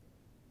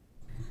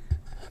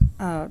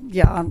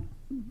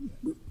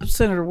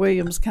Senator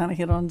Williams kind of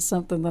hit on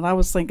something that I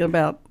was thinking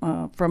about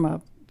from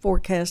a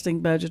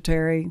forecasting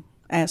budgetary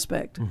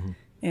aspect.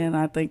 And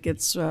I think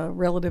it's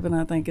relative, and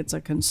I think it's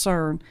a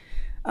concern.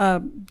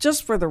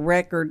 Just for the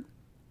record,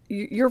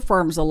 your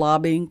firm's a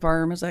lobbying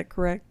firm, is that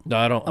correct? No,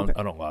 I don't. Okay.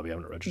 I don't lobby.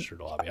 I'm not registered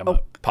to lobby. I'm a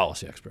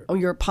policy expert. Oh,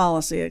 you're a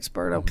policy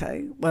expert.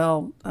 Okay.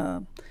 Well,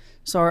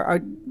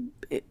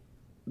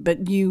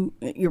 but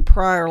your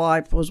prior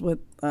life was with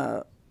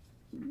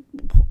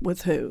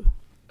who?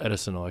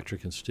 Edison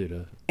Electric Institute,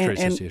 a trade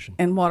association.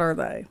 And what are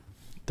they?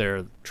 They're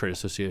a trade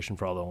association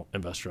for all the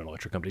investor and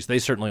electric companies. They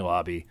certainly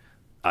lobby.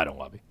 I don't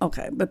lobby.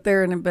 Okay, but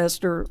they're an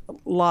investor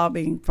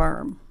lobbying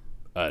firm.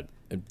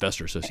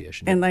 investor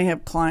association. And they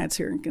have clients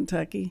here in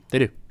Kentucky. They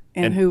do.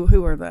 And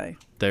who are they?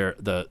 They're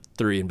the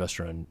 3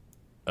 investor-owned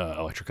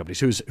electric companies.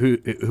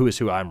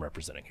 Who I'm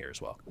representing here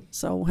as well.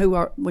 So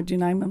would you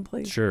name them,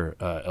 please? Sure.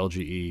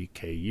 LGE,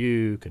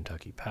 KU,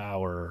 Kentucky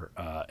Power,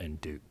 and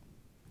Duke.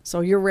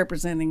 So you're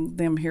representing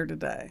them here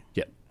today?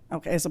 Yep.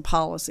 Okay, as a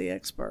policy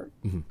expert.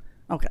 Mm-hmm.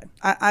 Okay.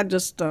 I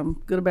just,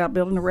 good about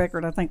building a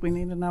record. I think we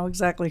need to know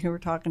exactly who we're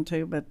talking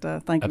to, but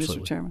thank you,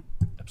 Absolutely. Mr. Chairman.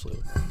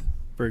 Absolutely.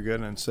 Very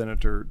good. And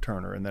Senator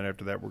Turner. And then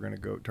after that, we're going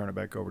to turn it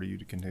back over to you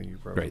to continue your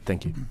program. Great.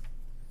 Thank you.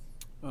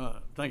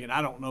 Thinking,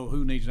 I don't know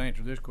who needs to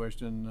answer this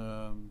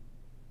question.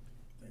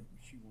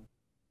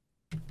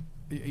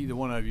 Either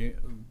one of you.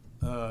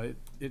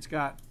 It's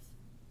got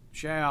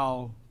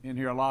shall in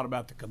here a lot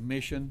about the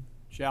commission,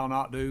 shall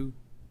not do.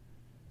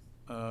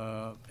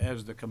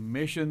 Has the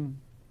commission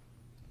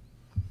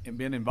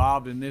been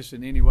involved in this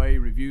in any way,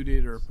 reviewed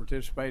it or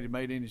participated,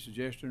 made any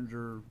suggestions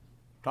or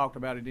talked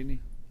about it any?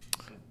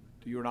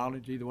 To your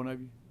knowledge, either one of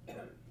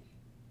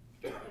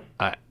you?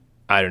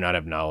 I do not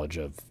have knowledge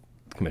of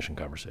commission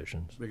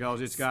conversations.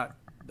 Because it's got,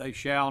 they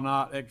shall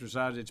not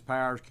exercise its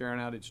powers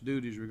carrying out its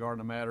duties regarding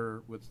the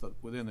matter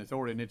within the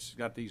authority, and it's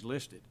got these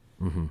listed.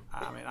 Mm-hmm.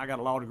 I mean, I got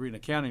a law degree and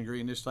accounting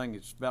degree, and this thing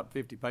is about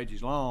 50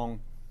 pages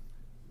long,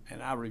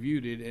 and I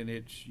reviewed it, and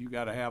you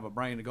got to have a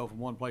brain to go from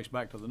one place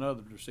back to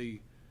another to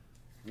see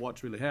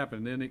what's really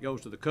happening. Then it goes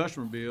to the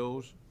customer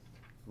bills,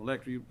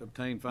 electric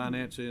obtain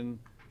financing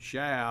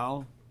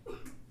shall,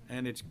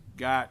 and it's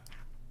got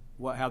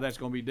how that's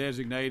going to be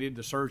designated,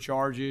 the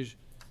surcharges,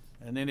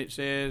 and then it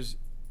says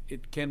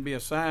it can be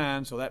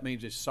assigned, so that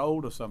means it's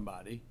sold to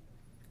somebody,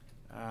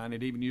 and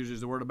it even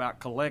uses the word about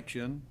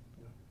collection.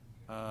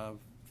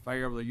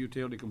 Failure of the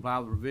utility comply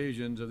with the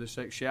provisions of this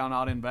section shall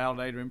not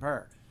invalidate or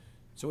impair.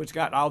 So it's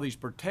got all these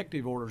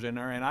protective orders in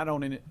there, and I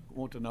don't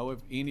want to know if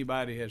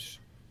anybody has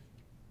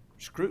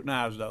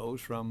scrutinized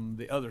those from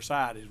the other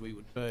side, as we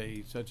would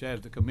say, such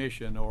as the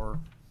commission or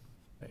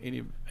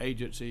any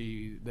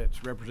agency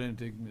that's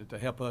representing to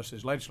help us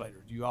as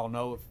legislators. Do you all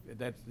know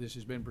if this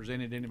has been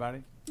presented to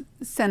anybody?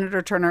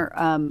 Senator Turner,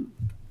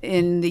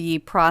 in the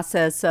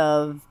process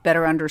of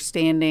better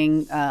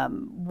understanding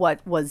what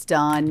was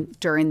done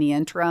during the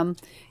interim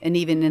and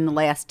even in the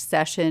last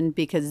session,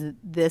 because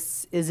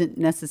this isn't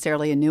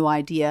necessarily a new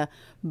idea,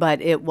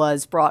 but it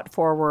was brought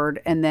forward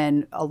and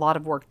then a lot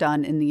of work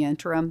done in the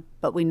interim,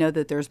 but we know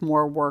that there's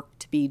more work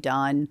to be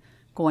done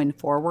going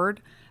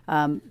forward.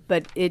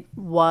 But it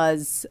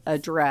was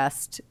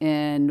addressed,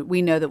 and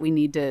we know that we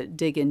need to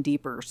dig in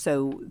deeper.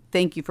 So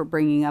thank you for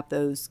bringing up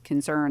those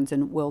concerns,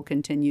 and we'll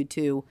continue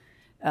to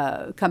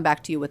come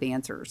back to you with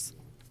answers.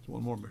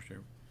 One more, Mr.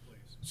 Chairman.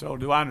 Please. So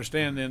do I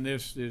understand then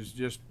this is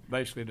just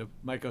basically to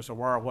make us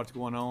aware of what's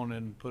going on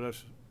and put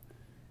us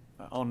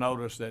on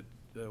notice that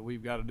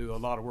we've got to do a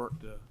lot of work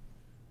to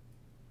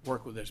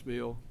work with this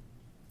bill?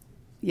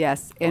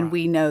 Yes, and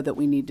we know that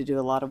we need to do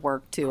a lot of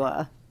work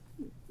to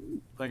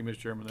thank you, Mr.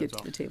 Chairman. get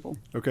to the table.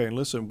 Okay, and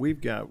listen,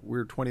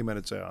 we're 20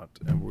 minutes out,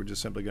 and we're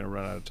just simply going to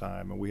run out of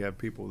time, and we have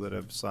people that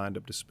have signed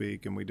up to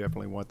speak, and we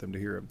definitely want them to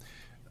hear it.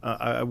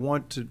 I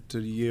want to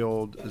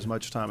yield as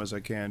much time as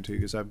I can to you,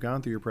 because I've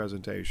gone through your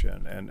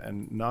presentation,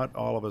 and not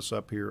all of us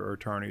up here are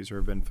attorneys or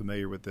have been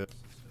familiar with this.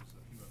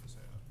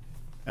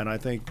 And I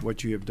think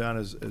what you have done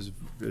is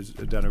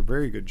done a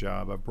very good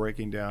job of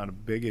breaking down a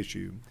big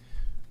issue.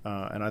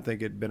 And I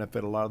think it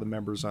benefit a lot of the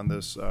members on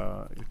this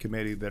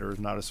committee that are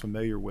not as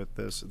familiar with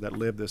this, that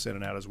live this in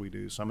and out as we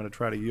do. So I'm going to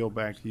try to yield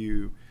back to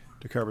you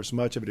to cover as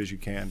much of it as you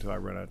can until I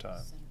run out of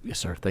time. Yes,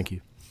 sir. Thank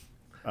you.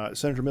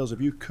 Senator Mills,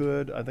 if you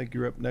could, I think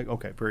you're up next.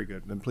 Okay, very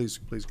good. Then please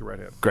go right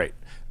ahead. Great.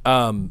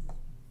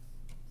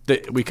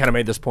 We kind of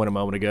made this point a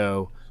moment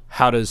ago.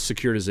 How does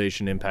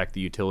securitization impact the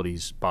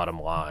utility's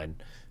bottom line?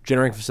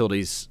 Generating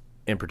facilities,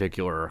 in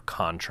particular, are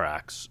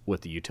contracts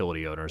with the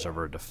utility owners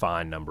over a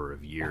defined number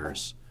of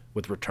years,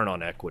 with return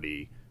on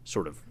equity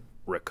sort of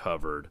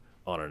recovered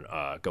on an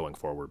going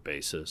forward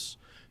basis.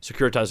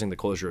 Securitizing the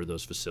closure of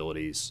those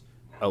facilities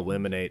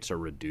eliminates or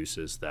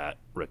reduces that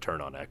return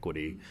on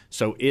equity.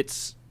 So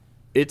it's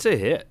a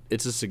hit.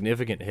 It's a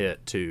significant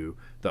hit to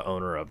the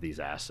owner of these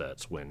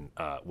assets when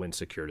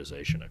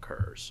securitization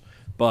occurs.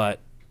 But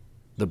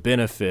the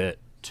benefit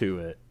to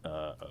it,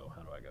 how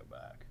do I go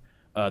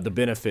back? The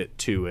benefit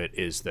to it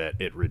is that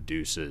it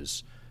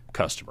reduces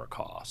customer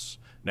costs.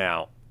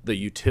 Now, the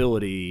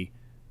utility,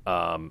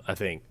 I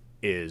think,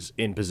 is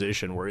in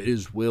position where it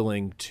is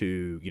willing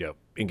to,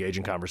 engage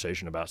in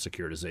conversation about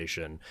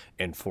securitization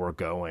and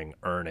foregoing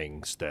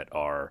earnings that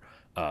are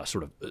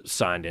sort of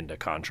signed into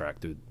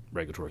contract through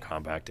regulatory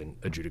compact and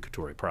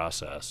adjudicatory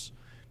process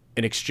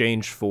in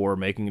exchange for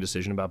making a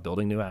decision about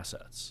building new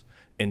assets.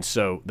 And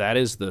so that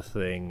is the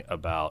thing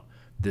about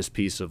this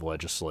piece of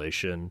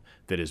legislation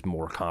that is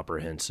more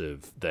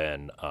comprehensive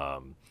than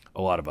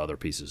a lot of other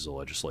pieces of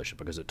legislation,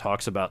 because it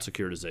talks about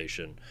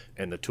securitization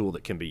and the tool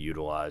that can be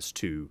utilized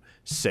to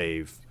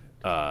save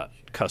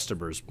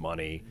customers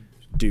money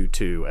due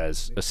to,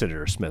 as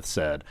Senator Smith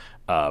said,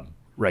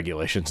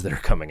 regulations that are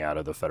coming out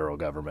of the federal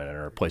government and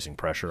are placing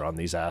pressure on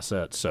these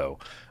assets. So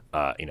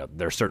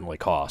there's certainly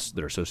costs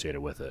that are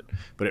associated with it,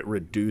 but it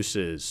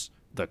reduces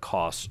the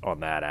costs on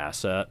that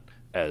asset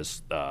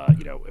as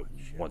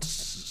once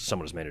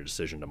someone has made a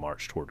decision to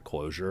march toward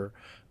closure.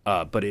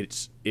 But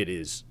it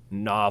is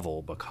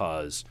novel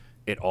because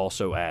it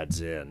also adds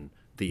in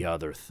the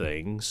other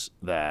things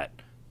that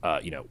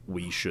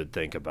we should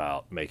think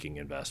about making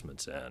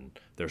investments in.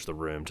 There's the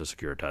room to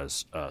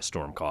securitize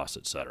storm costs,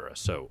 et cetera.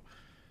 So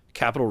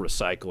capital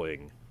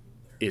recycling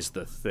is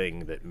the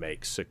thing that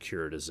makes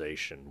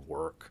securitization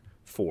work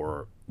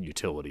for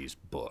utilities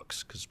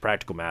books. Because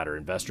practical matter,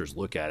 investors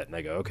look at it and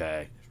they go,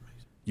 okay,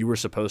 you were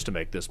supposed to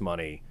make this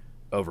money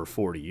over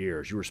 40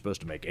 years. You were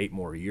supposed to make 8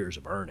 more years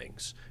of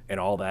earnings, and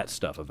all that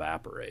stuff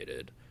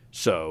evaporated.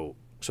 So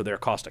their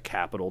cost of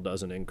capital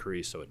doesn't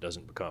increase, so it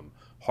doesn't become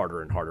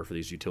harder and harder for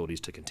these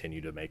utilities to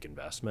continue to make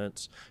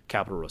investments.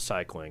 Capital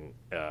recycling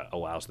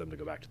allows them to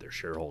go back to their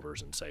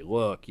shareholders and say,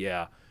 look,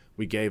 yeah,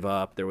 we gave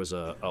up. There was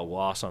a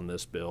loss on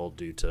this bill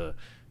due to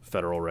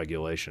federal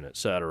regulation, et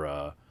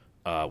cetera.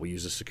 We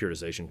use a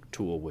securitization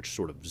tool which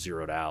sort of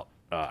zeroed out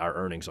our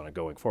earnings on a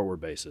going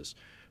forward basis.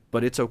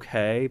 But it's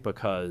okay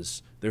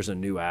because there's a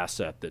new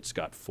asset that's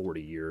got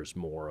 40 years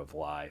more of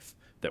life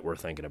that we're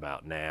thinking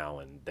about now,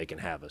 and they can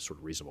have a sort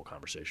of reasonable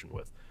conversation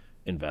with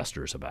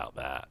investors about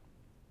that.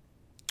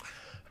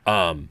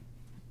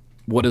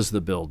 What does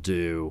the bill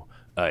do?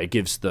 It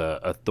gives the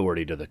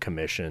authority to the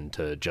commission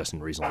to just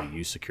and reasonably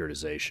use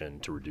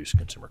securitization to reduce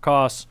consumer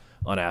costs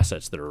on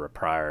assets that are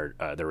retired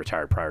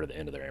prior to the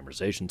end of their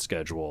amortization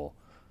schedule.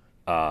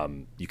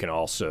 You can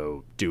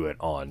also do it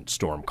on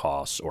storm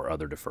costs or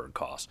other deferred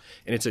costs.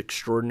 And it's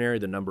extraordinary.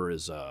 The number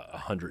is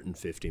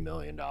 $150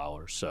 million.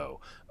 So,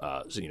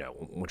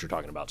 when you're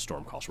talking about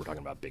storm costs, we're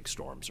talking about big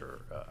storms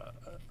or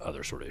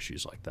other sort of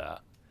issues like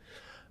that.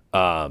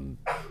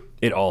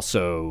 It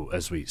also,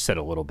 as we said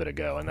a little bit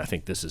ago, and I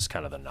think this is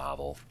kind of the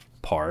novel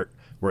part,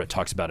 where it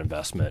talks about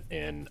investment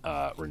in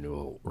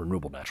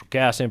renewable natural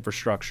gas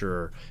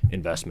infrastructure,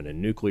 investment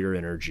in nuclear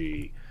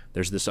energy.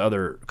 There's this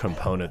other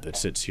component that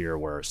sits here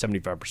where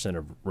 75%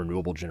 of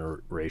renewable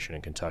generation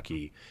in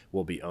Kentucky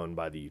will be owned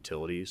by the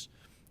utilities.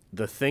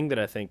 The thing that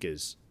I think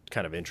is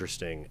kind of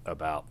interesting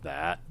about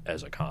that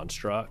as a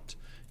construct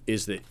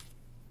is that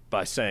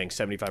by saying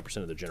 75%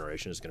 of the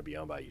generation is going to be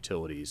owned by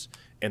utilities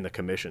and the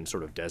commission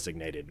sort of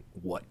designated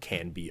what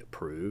can be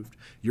approved,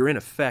 you're in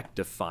effect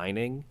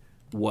defining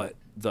what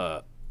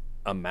the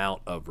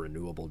amount of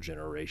renewable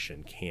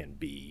generation can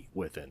be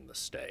within the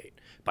state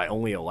by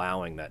only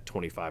allowing that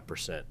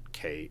 25%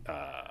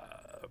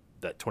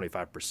 that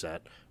 25%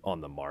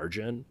 on the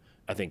margin.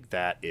 I think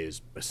that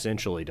is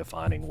essentially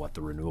defining what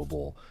the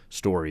renewable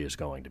story is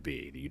going to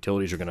be. The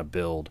utilities are going to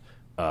build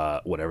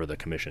whatever the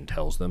commission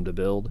tells them to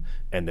build,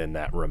 and then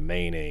that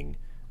remaining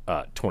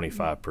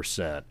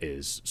 25%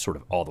 is sort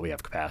of all that we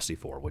have capacity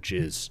for, which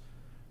is,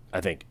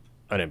 I think,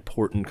 an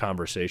important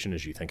conversation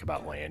as you think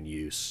about land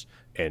use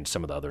and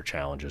some of the other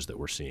challenges that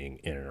we're seeing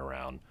in and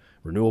around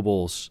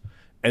renewables.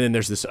 And then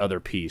there's this other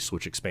piece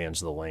which expands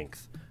the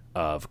length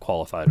of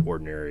qualified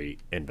ordinary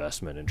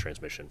investment in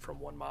transmission from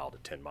 1 mile to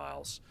 10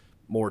 miles.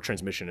 More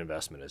transmission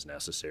investment is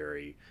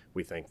necessary.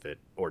 We think that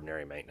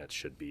ordinary maintenance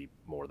should be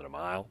more than 1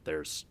 mile.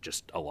 There's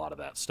just a lot of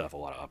that stuff, a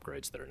lot of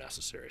upgrades that are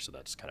necessary. So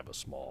that's kind of a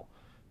small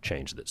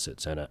change that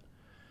sits in it.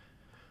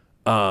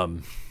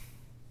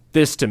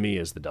 This to me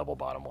is the double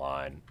bottom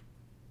line.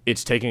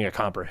 It's taking a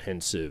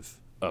comprehensive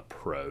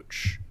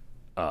approach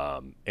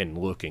and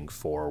looking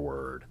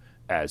forward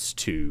as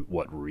to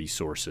what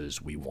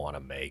resources we want to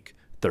make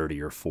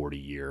 30 or 40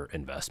 year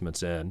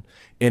investments in.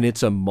 And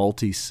it's a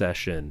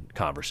multi-session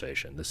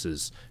conversation. This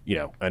is,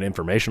 an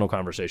informational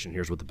conversation.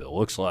 Here's what the bill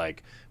looks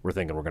like. We're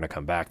thinking we're going to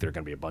come back. There are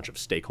going to be a bunch of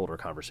stakeholder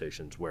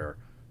conversations where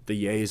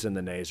the yays and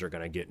the nays are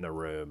going to get in a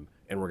room,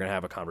 and we're going to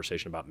have a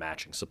conversation about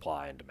matching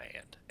supply and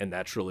demand. And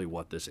that's really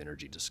what this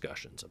energy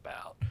discussion's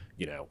about.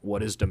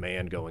 What is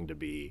demand going to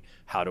be?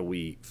 How do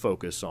we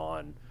focus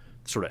on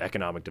sort of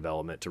economic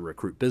development to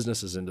recruit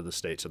businesses into the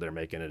state so they're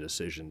making a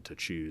decision to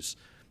choose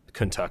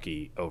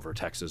Kentucky over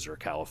Texas or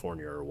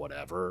California or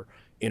whatever?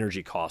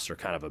 Energy costs are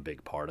kind of a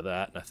big part of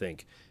that. And I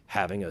think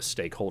having a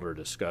stakeholder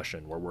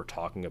discussion where we're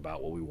talking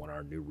about what we want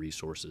our new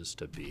resources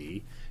to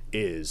be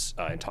is,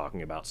 and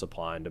talking about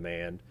supply and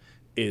demand,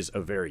 is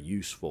a very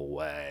useful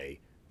way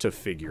to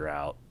figure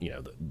out,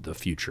 the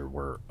future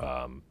we're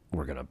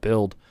going to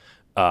build.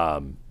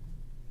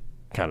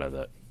 Kind of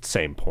the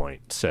same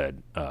point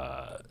said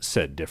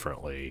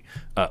differently.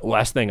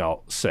 Last thing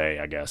I'll say,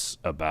 I guess,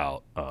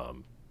 about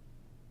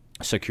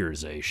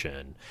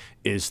securitization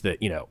is that,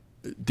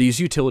 these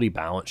utility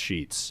balance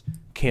sheets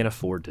can't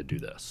afford to do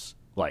this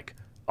like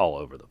all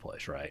over the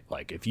place, right?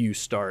 Like if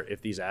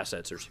these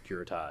assets are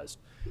securitized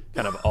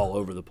kind of all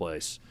over the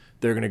place,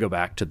 they're going to go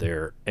back to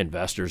their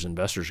investors.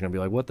 Investors are going to be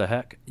like, what the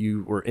heck?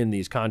 You were in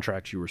these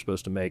contracts. You were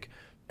supposed to make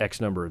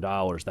X number of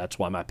dollars. That's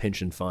why my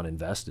pension fund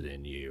invested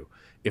in you.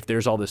 If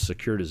there's all this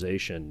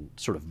securitization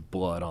sort of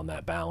blood on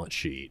that balance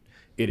sheet,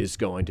 it is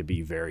going to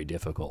be very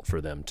difficult for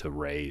them to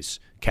raise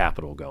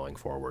capital going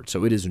forward.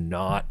 So it is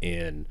not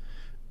in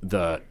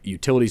the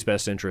utility's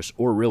best interest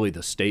or really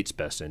the state's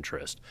best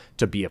interest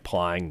to be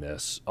applying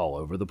this all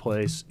over the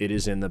place. It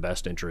is in the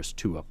best interest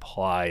to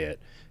apply it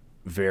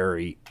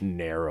very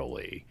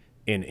narrowly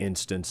in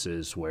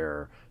instances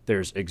where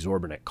there's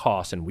exorbitant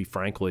costs, and we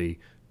frankly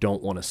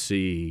don't want to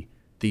see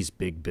these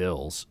big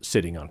bills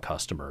sitting on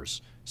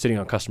customers'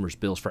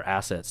 bills for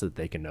assets that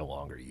they can no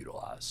longer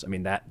utilize. I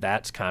mean,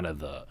 that's kind of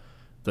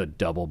the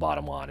double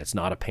bottom line. It's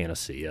not a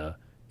panacea.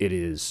 It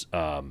is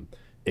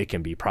it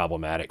can be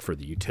problematic for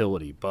the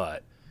utility,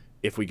 but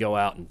if we go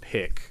out and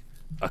pick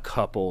a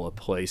couple of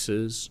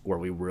places where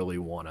we really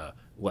want to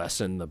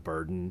lessen the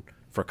burden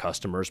for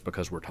customers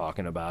because we're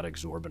talking about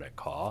exorbitant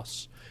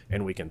costs,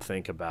 and we can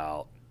think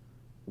about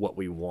what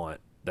we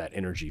want that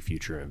energy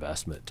future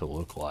investment to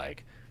look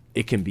like,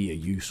 it can be a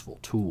useful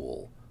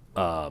tool,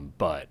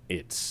 but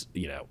it's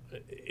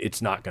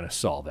not going to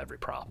solve every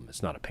problem.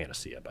 It's not a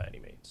panacea by any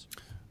means.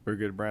 Very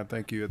good, Brad.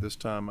 Thank you. At this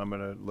time, I'm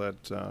going to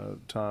let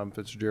Tom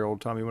Fitzgerald.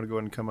 Tom, you want to go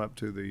ahead and come up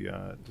to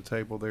the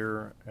table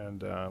there,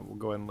 and we'll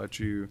go ahead and let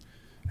you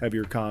have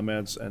your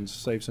comments and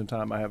save some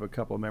time. I have a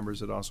couple of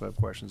members that also have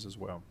questions as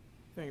well.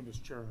 Thank you,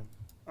 Mr. Chairman.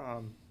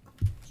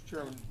 Mr.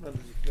 Chairman, members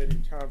of the committee,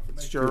 Tom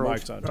Fitzgerald. Your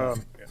mic's on,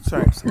 Tom.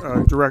 Thanks.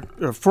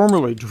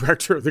 Formerly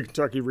director of the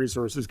Kentucky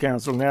Resources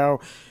Council. Now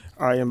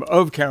I am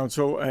of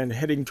council and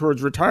heading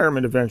towards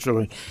retirement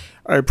eventually.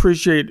 I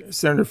appreciate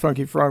Senator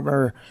Funky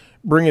Frogmire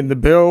bringing the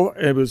bill.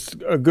 It was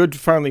good to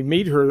finally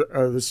meet her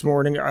this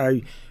morning.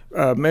 I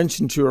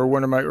mentioned to her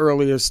one of my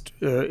earliest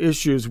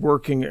issues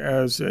working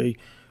as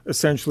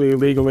essentially a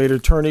legal aid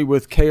attorney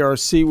with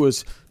KRC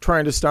was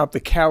trying to stop the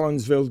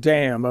Callensville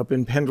Dam up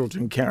in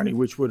Pendleton County,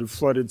 which would have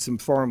flooded some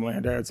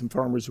farmland. I had some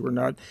farmers who were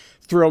not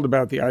thrilled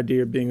about the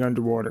idea of being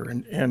underwater.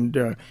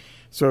 And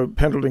so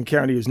Pendleton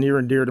County is near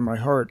and dear to my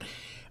heart.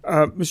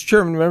 Mr.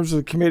 Chairman, members of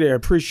the committee, I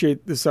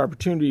appreciate this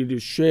opportunity to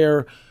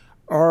share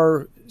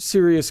our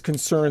serious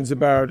concerns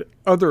about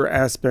other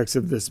aspects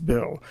of this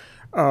bill.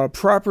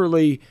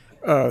 Properly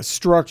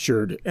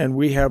structured, and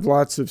we have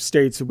lots of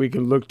states that we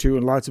can look to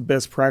and lots of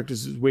best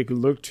practices we can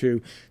look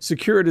to.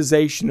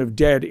 Securitization of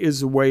debt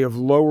is a way of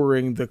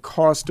lowering the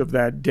cost of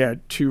that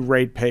debt to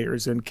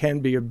ratepayers and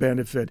can be a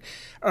benefit.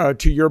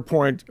 To your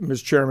point,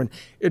 Mr. Chairman,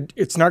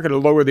 it's not going to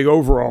lower the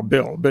overall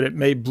bill, but it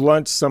may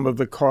blunt some of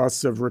the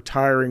costs of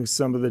retiring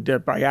some of the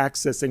debt by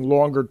accessing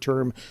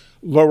longer-term,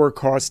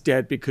 lower-cost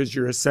debt because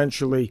you're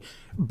essentially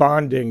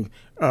bonding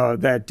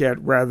that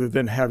debt rather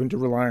than having to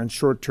rely on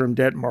short-term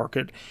debt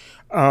market.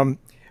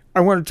 I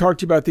want to talk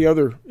to you about the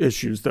other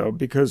issues, though,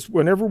 because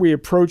whenever we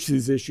approach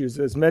these issues,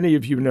 as many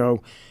of you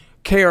know,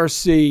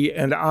 KRC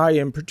and I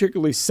am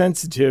particularly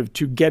sensitive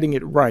to getting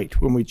it right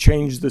when we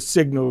change the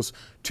signals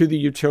to the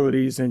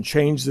utilities and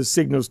change the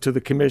signals to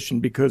the commission,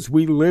 because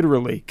we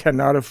literally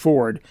cannot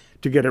afford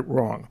to get it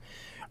wrong.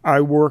 I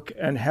work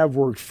and have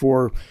worked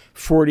for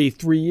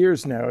 43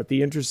 years now at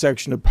the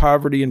intersection of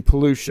poverty and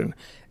pollution.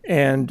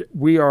 And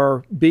we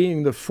are,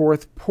 being the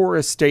fourth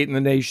poorest state in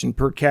the nation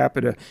per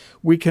capita,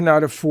 we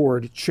cannot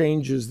afford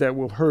changes that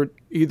will hurt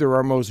either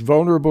our most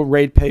vulnerable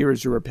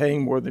ratepayers who are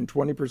paying more than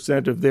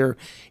 20% of their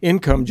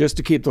income just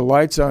to keep the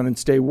lights on and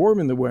stay warm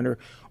in the winter,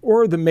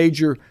 or the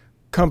major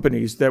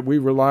companies that we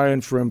rely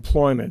on for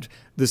employment,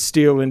 the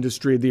steel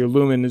industry, the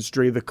aluminum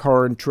industry, the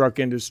car and truck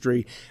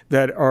industry,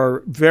 that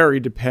are very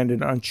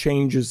dependent on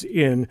changes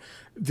in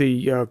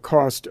the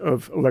cost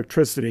of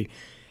electricity.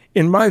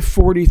 In my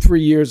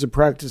 43 years of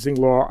practicing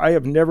law, I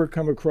have never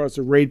come across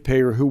a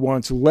ratepayer who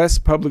wants less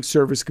Public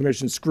Service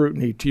Commission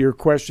scrutiny, to your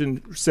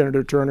question,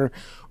 Senator Turner,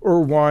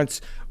 or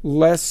wants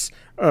less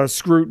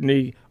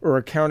scrutiny or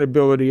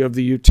accountability of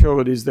the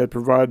utilities that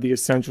provide the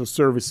essential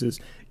services.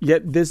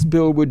 Yet this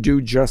bill would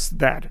do just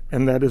that,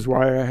 and that is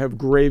why I have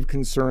grave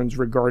concerns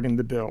regarding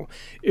the bill.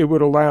 It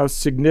would allow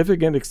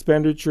significant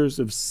expenditures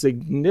of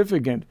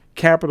significant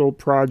capital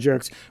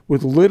projects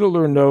with little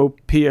or no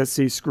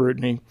PSC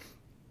scrutiny.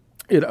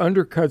 It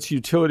undercuts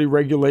utility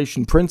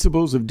regulation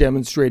principles of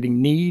demonstrating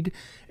need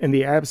and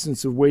the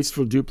absence of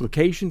wasteful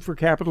duplication for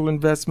capital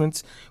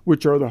investments,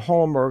 which are the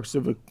hallmarks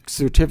of a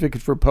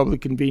certificate for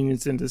public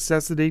convenience and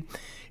necessity.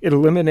 It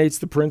eliminates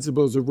the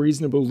principles of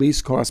reasonable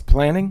least cost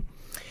planning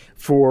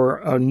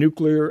for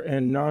nuclear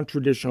and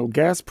non-traditional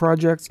gas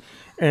projects,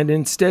 and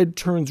instead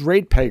turns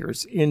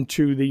ratepayers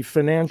into the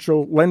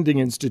financial lending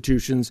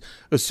institutions,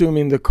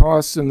 assuming the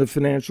costs and the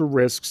financial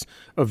risks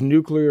of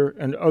nuclear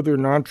and other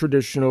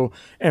non-traditional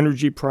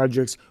energy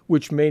projects,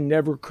 which may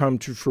never come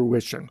to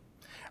fruition.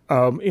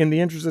 In the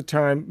interest of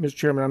time, Mr.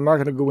 Chairman, I'm not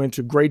going to go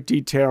into great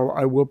detail.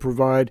 I will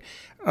provide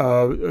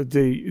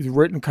the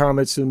written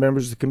comments to the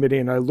members of the committee,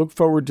 and I look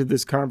forward to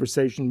this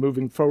conversation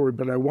moving forward.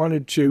 But I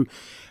wanted to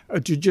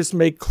just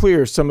make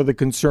clear some of the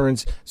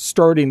concerns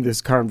starting this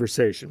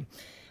conversation.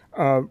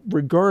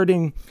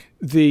 Regarding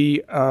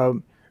the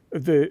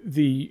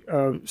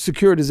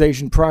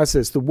securitization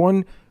process, the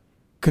one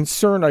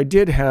concern I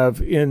did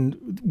have in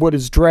what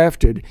is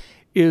drafted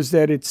is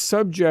that it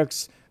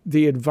subjects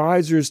the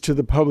advisors to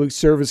the Public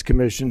Service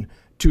Commission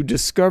to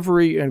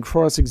discovery and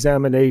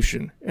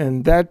cross-examination.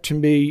 And that, to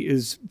me,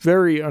 is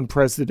very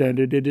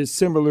unprecedented. It is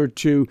similar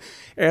to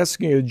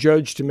asking a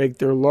judge to make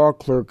their law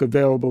clerk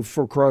available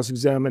for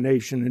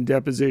cross-examination and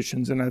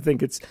depositions, and I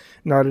think it's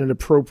not an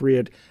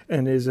appropriate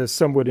and is a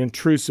somewhat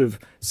intrusive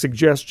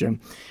suggestion.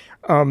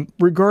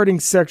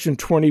 Regarding Section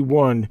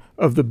 21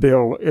 of the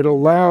bill, it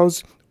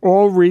allows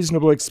all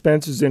reasonable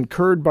expenses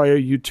incurred by a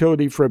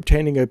utility for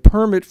obtaining a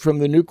permit from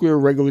the Nuclear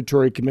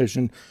Regulatory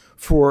Commission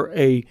for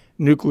a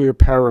nuclear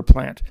power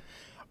plant.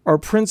 Our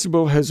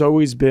principle has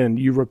always been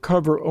you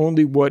recover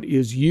only what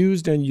is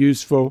used and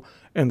useful,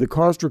 and the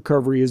cost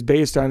recovery is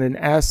based on an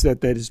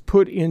asset that is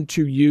put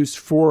into use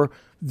for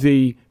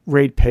the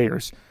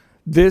ratepayers.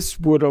 This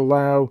would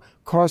allow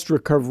cost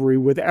recovery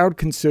without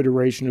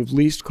consideration of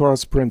least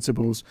cost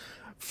principles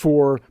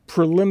for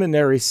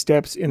preliminary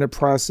steps in a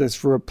process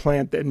for a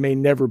plant that may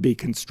never be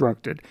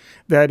constructed.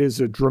 That is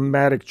a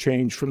dramatic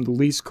change from the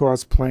least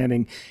cost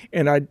planning,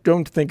 and I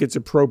don't think it's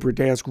appropriate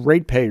to ask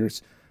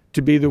ratepayers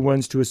to be the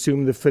ones to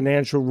assume the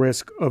financial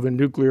risk of a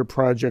nuclear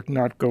project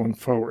not going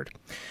forward.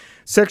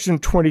 Section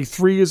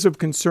 23 is of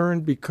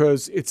concern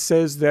because it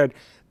says that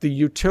the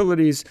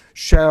utilities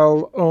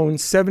shall own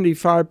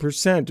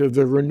 75% of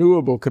the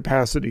renewable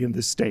capacity in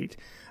the state.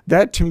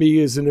 That, to me,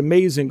 is an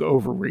amazing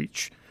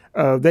overreach.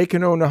 They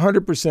can own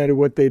 100% of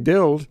what they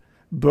build,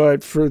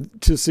 but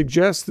to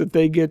suggest that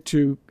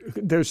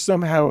there's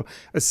somehow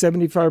a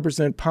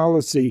 75%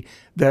 policy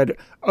that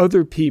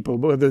other people,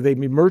 whether they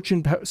be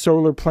merchant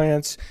solar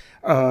plants,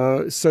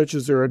 such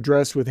as are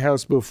addressed with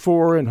House Bill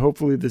 4, and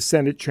hopefully the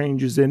Senate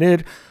changes in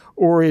it,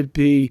 or it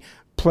be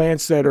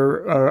plants that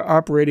are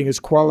operating as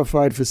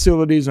qualified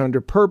facilities under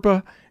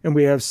PURPA, and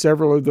we have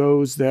several of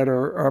those that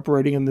are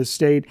operating in the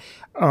state.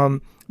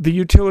 The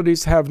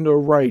utilities have no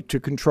right to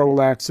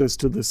control access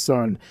to the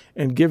sun,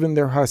 and given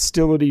their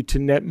hostility to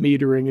net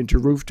metering and to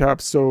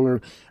rooftop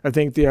solar, I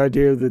think the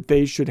idea that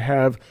they should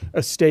have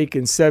a stake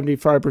in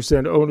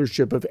 75%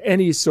 ownership of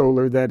any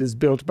solar that is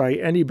built by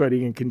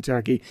anybody in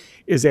Kentucky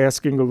is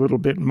asking a little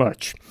bit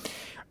much.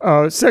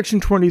 Section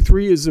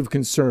 23 is of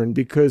concern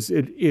because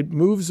it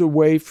moves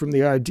away from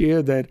the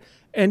idea that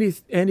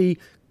any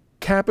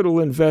capital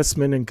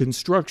investment in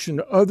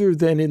construction other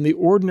than in the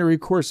ordinary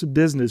course of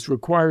business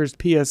requires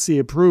PSC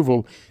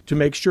approval to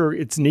make sure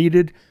it's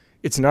needed,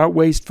 it's not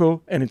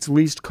wasteful, and it's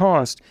least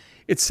cost.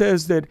 It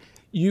says that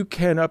you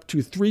can, up to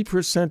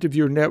 3% of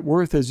your net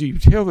worth as a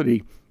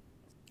utility,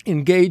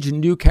 engage in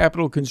new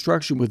capital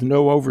construction with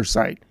no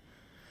oversight.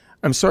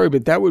 I'm sorry,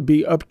 but that would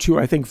be up to,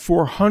 I think,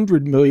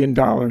 $400 million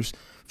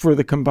for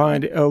the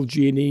combined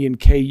LG&E and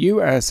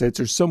KU assets,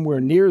 or somewhere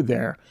near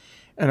there.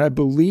 And I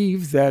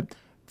believe that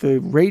the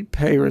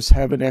ratepayers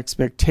have an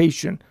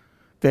expectation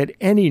that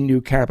any new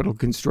capital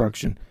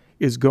construction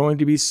is going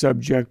to be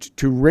subject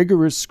to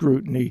rigorous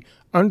scrutiny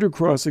under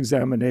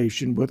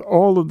cross-examination with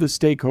all of the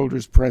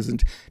stakeholders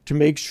present to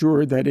make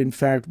sure that, in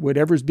fact,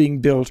 whatever's being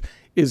built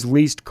is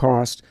least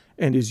cost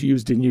and is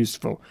used and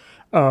useful.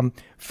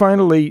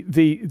 Finally,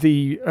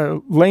 the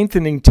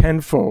lengthening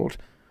tenfold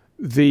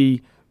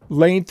the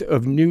length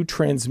of new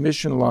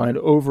transmission line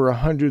over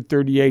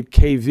 138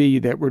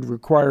 kV that would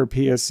require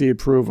PSC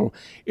approval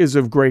is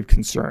of great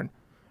concern.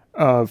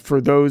 For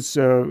those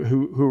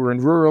who are in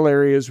rural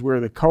areas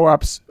where the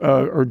co-ops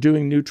are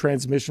doing new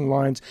transmission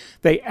lines,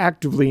 they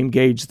actively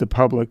engage the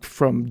public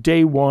from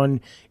day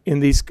one in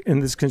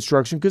this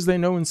construction because they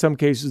know in some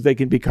cases they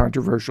can be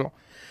controversial.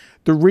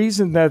 The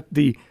reason that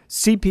the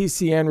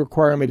CPCN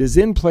requirement is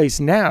in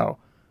place now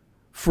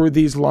for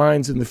these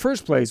lines in the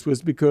first place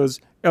was because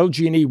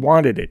LG&E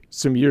wanted it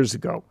some years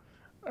ago.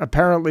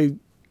 Apparently,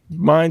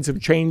 minds have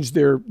changed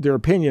their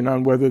opinion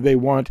on whether they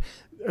want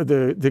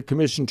the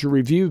commission to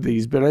review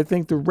these, but I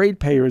think the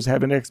ratepayers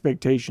have an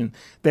expectation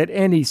that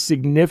any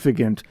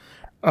significant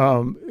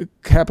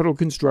capital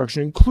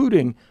construction,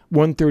 including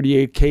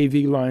 138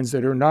 kV lines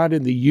that are not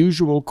in the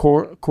usual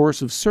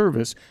course of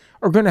service,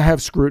 are going to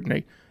have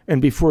scrutiny.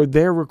 And before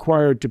they're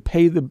required to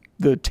pay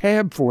the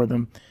tab for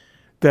them,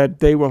 that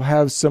they will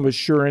have some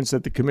assurance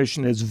that the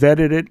commission has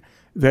vetted it,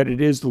 that it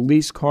is the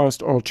least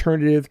cost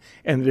alternative,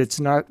 and that it's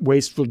not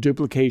wasteful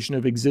duplication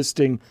of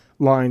existing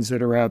lines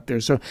that are out there.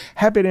 So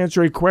happy to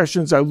answer any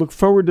questions. I look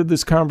forward to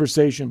this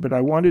conversation, but I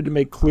wanted to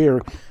make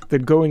clear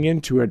that going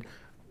into it,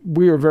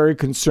 we are very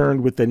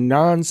concerned with the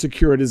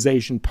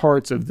non-securitization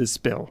parts of this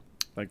bill.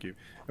 Thank you.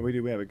 And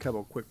we have a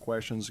couple of quick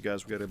questions.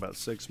 Guys, we've got about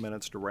 6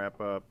 minutes to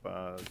wrap up.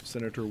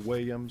 Senator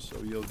Williams,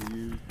 I'll yield to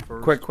you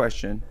first. Quick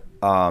question.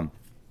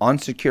 On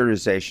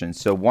securitization,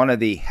 so one of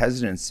the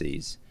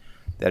hesitancies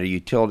that a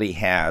utility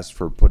has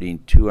for putting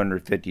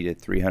 $250 to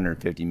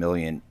 $350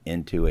 million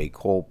into a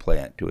coal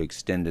plant to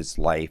extend its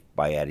life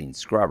by adding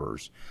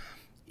scrubbers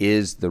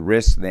is the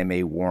risk they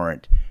may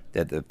warrant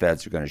that the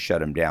feds are going to shut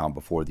them down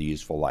before the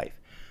useful life.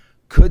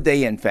 Could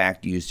they, in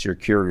fact, use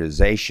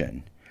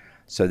securitization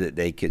so that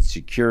they could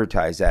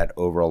securitize that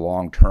over a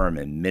long term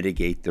and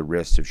mitigate the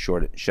risk of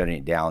shutting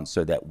it down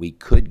so that we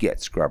could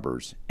get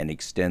scrubbers and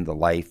extend the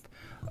life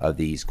of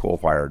these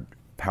coal-fired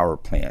power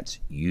plants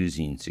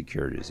using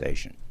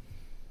securitization?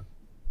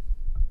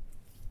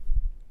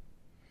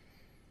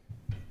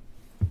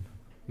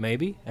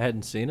 maybe. I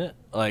hadn't seen it.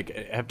 Like,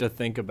 I have to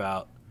think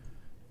about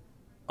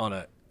on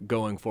a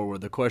going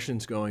forward. The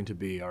question's going to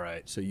be, all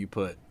right, so you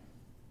put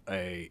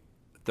a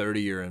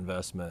 30-year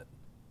investment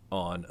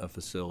on a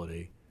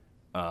facility,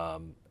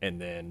 and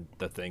then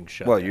the thing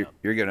shut Well, down.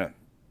 you're gonna,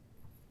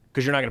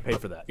 Because you're not going to pay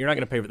for that. You're not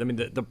going to pay for that. I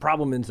mean, the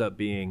problem ends up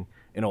being,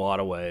 in a lot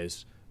of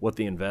ways, what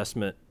the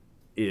investment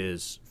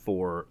is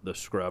for the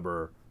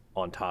scrubber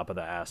on top of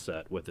the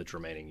asset with its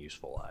remaining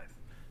useful life.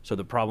 So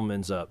the problem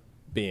ends up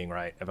being,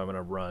 right, if I'm going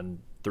to run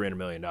 $300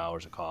 million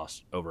of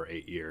cost over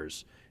 8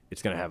 years,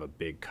 it's going to have a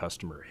big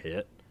customer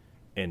hit.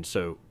 And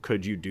so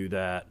could you do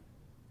that,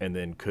 and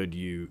then could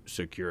you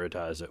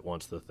securitize it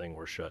once the thing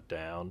were shut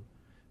down?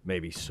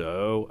 Maybe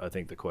so. I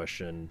think the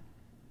question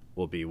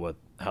will be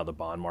how the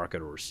bond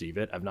market will receive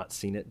it. I've not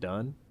seen it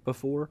done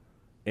before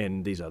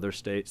in these other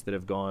states that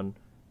have gone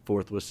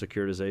forth with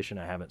securitization.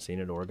 I haven't seen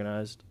it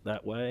organized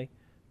that way,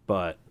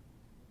 but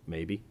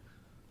maybe.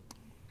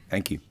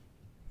 Thank you.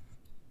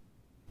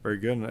 Very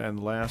good.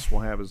 And last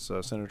we'll have is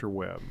Senator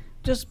Webb.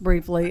 Just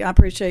briefly, I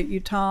appreciate you,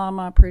 Tom.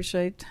 I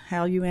appreciate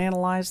how you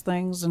analyze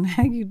things and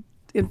how you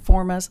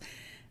inform us.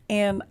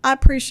 And I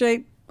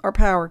appreciate our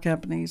power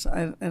companies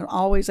and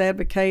always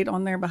advocate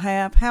on their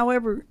behalf.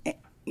 However,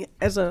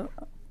 as a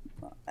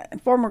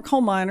former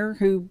coal miner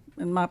who,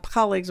 and my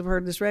colleagues have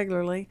heard this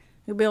regularly,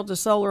 who built a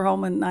solar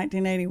home in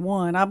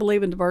 1981, I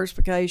believe in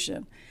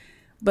diversification.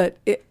 But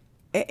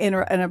in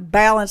a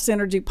balanced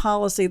energy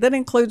policy that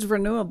includes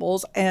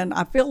renewables, and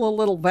I feel a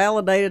little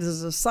validated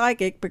as a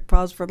psychic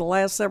because for the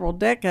last several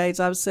decades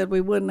I've said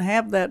we wouldn't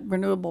have that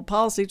renewable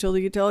policy till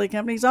the utility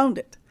companies owned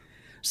it.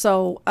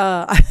 So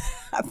I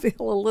feel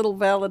a little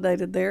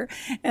validated there,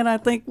 and I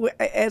think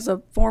as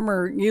a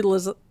former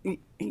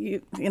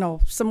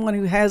someone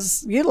who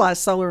has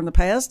utilized solar in the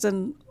past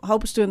and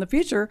hopes to in the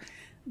future,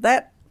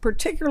 that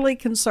particularly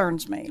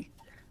concerns me.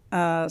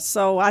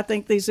 So I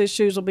think these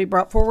issues will be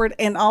brought forward.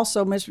 And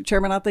also, Mr.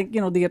 Chairman, I think,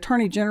 the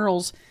Attorney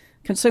General's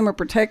Consumer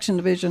Protection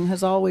Division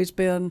has always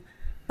been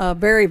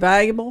very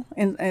valuable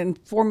in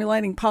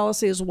formulating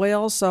policy as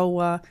well.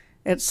 So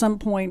at some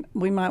point,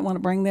 we might want to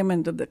bring them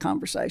into the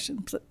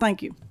conversation. So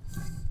thank you.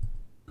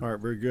 All right,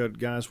 very good.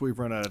 Guys, we've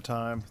run out of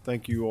time.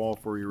 Thank you all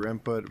for your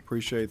input.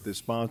 Appreciate the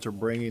sponsor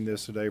bringing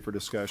this today for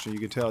discussion. You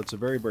can tell it's a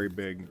very, very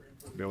big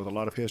bill with a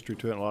lot of history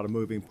to it and a lot of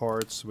moving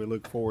parts. We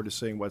look forward to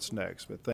seeing what's next. But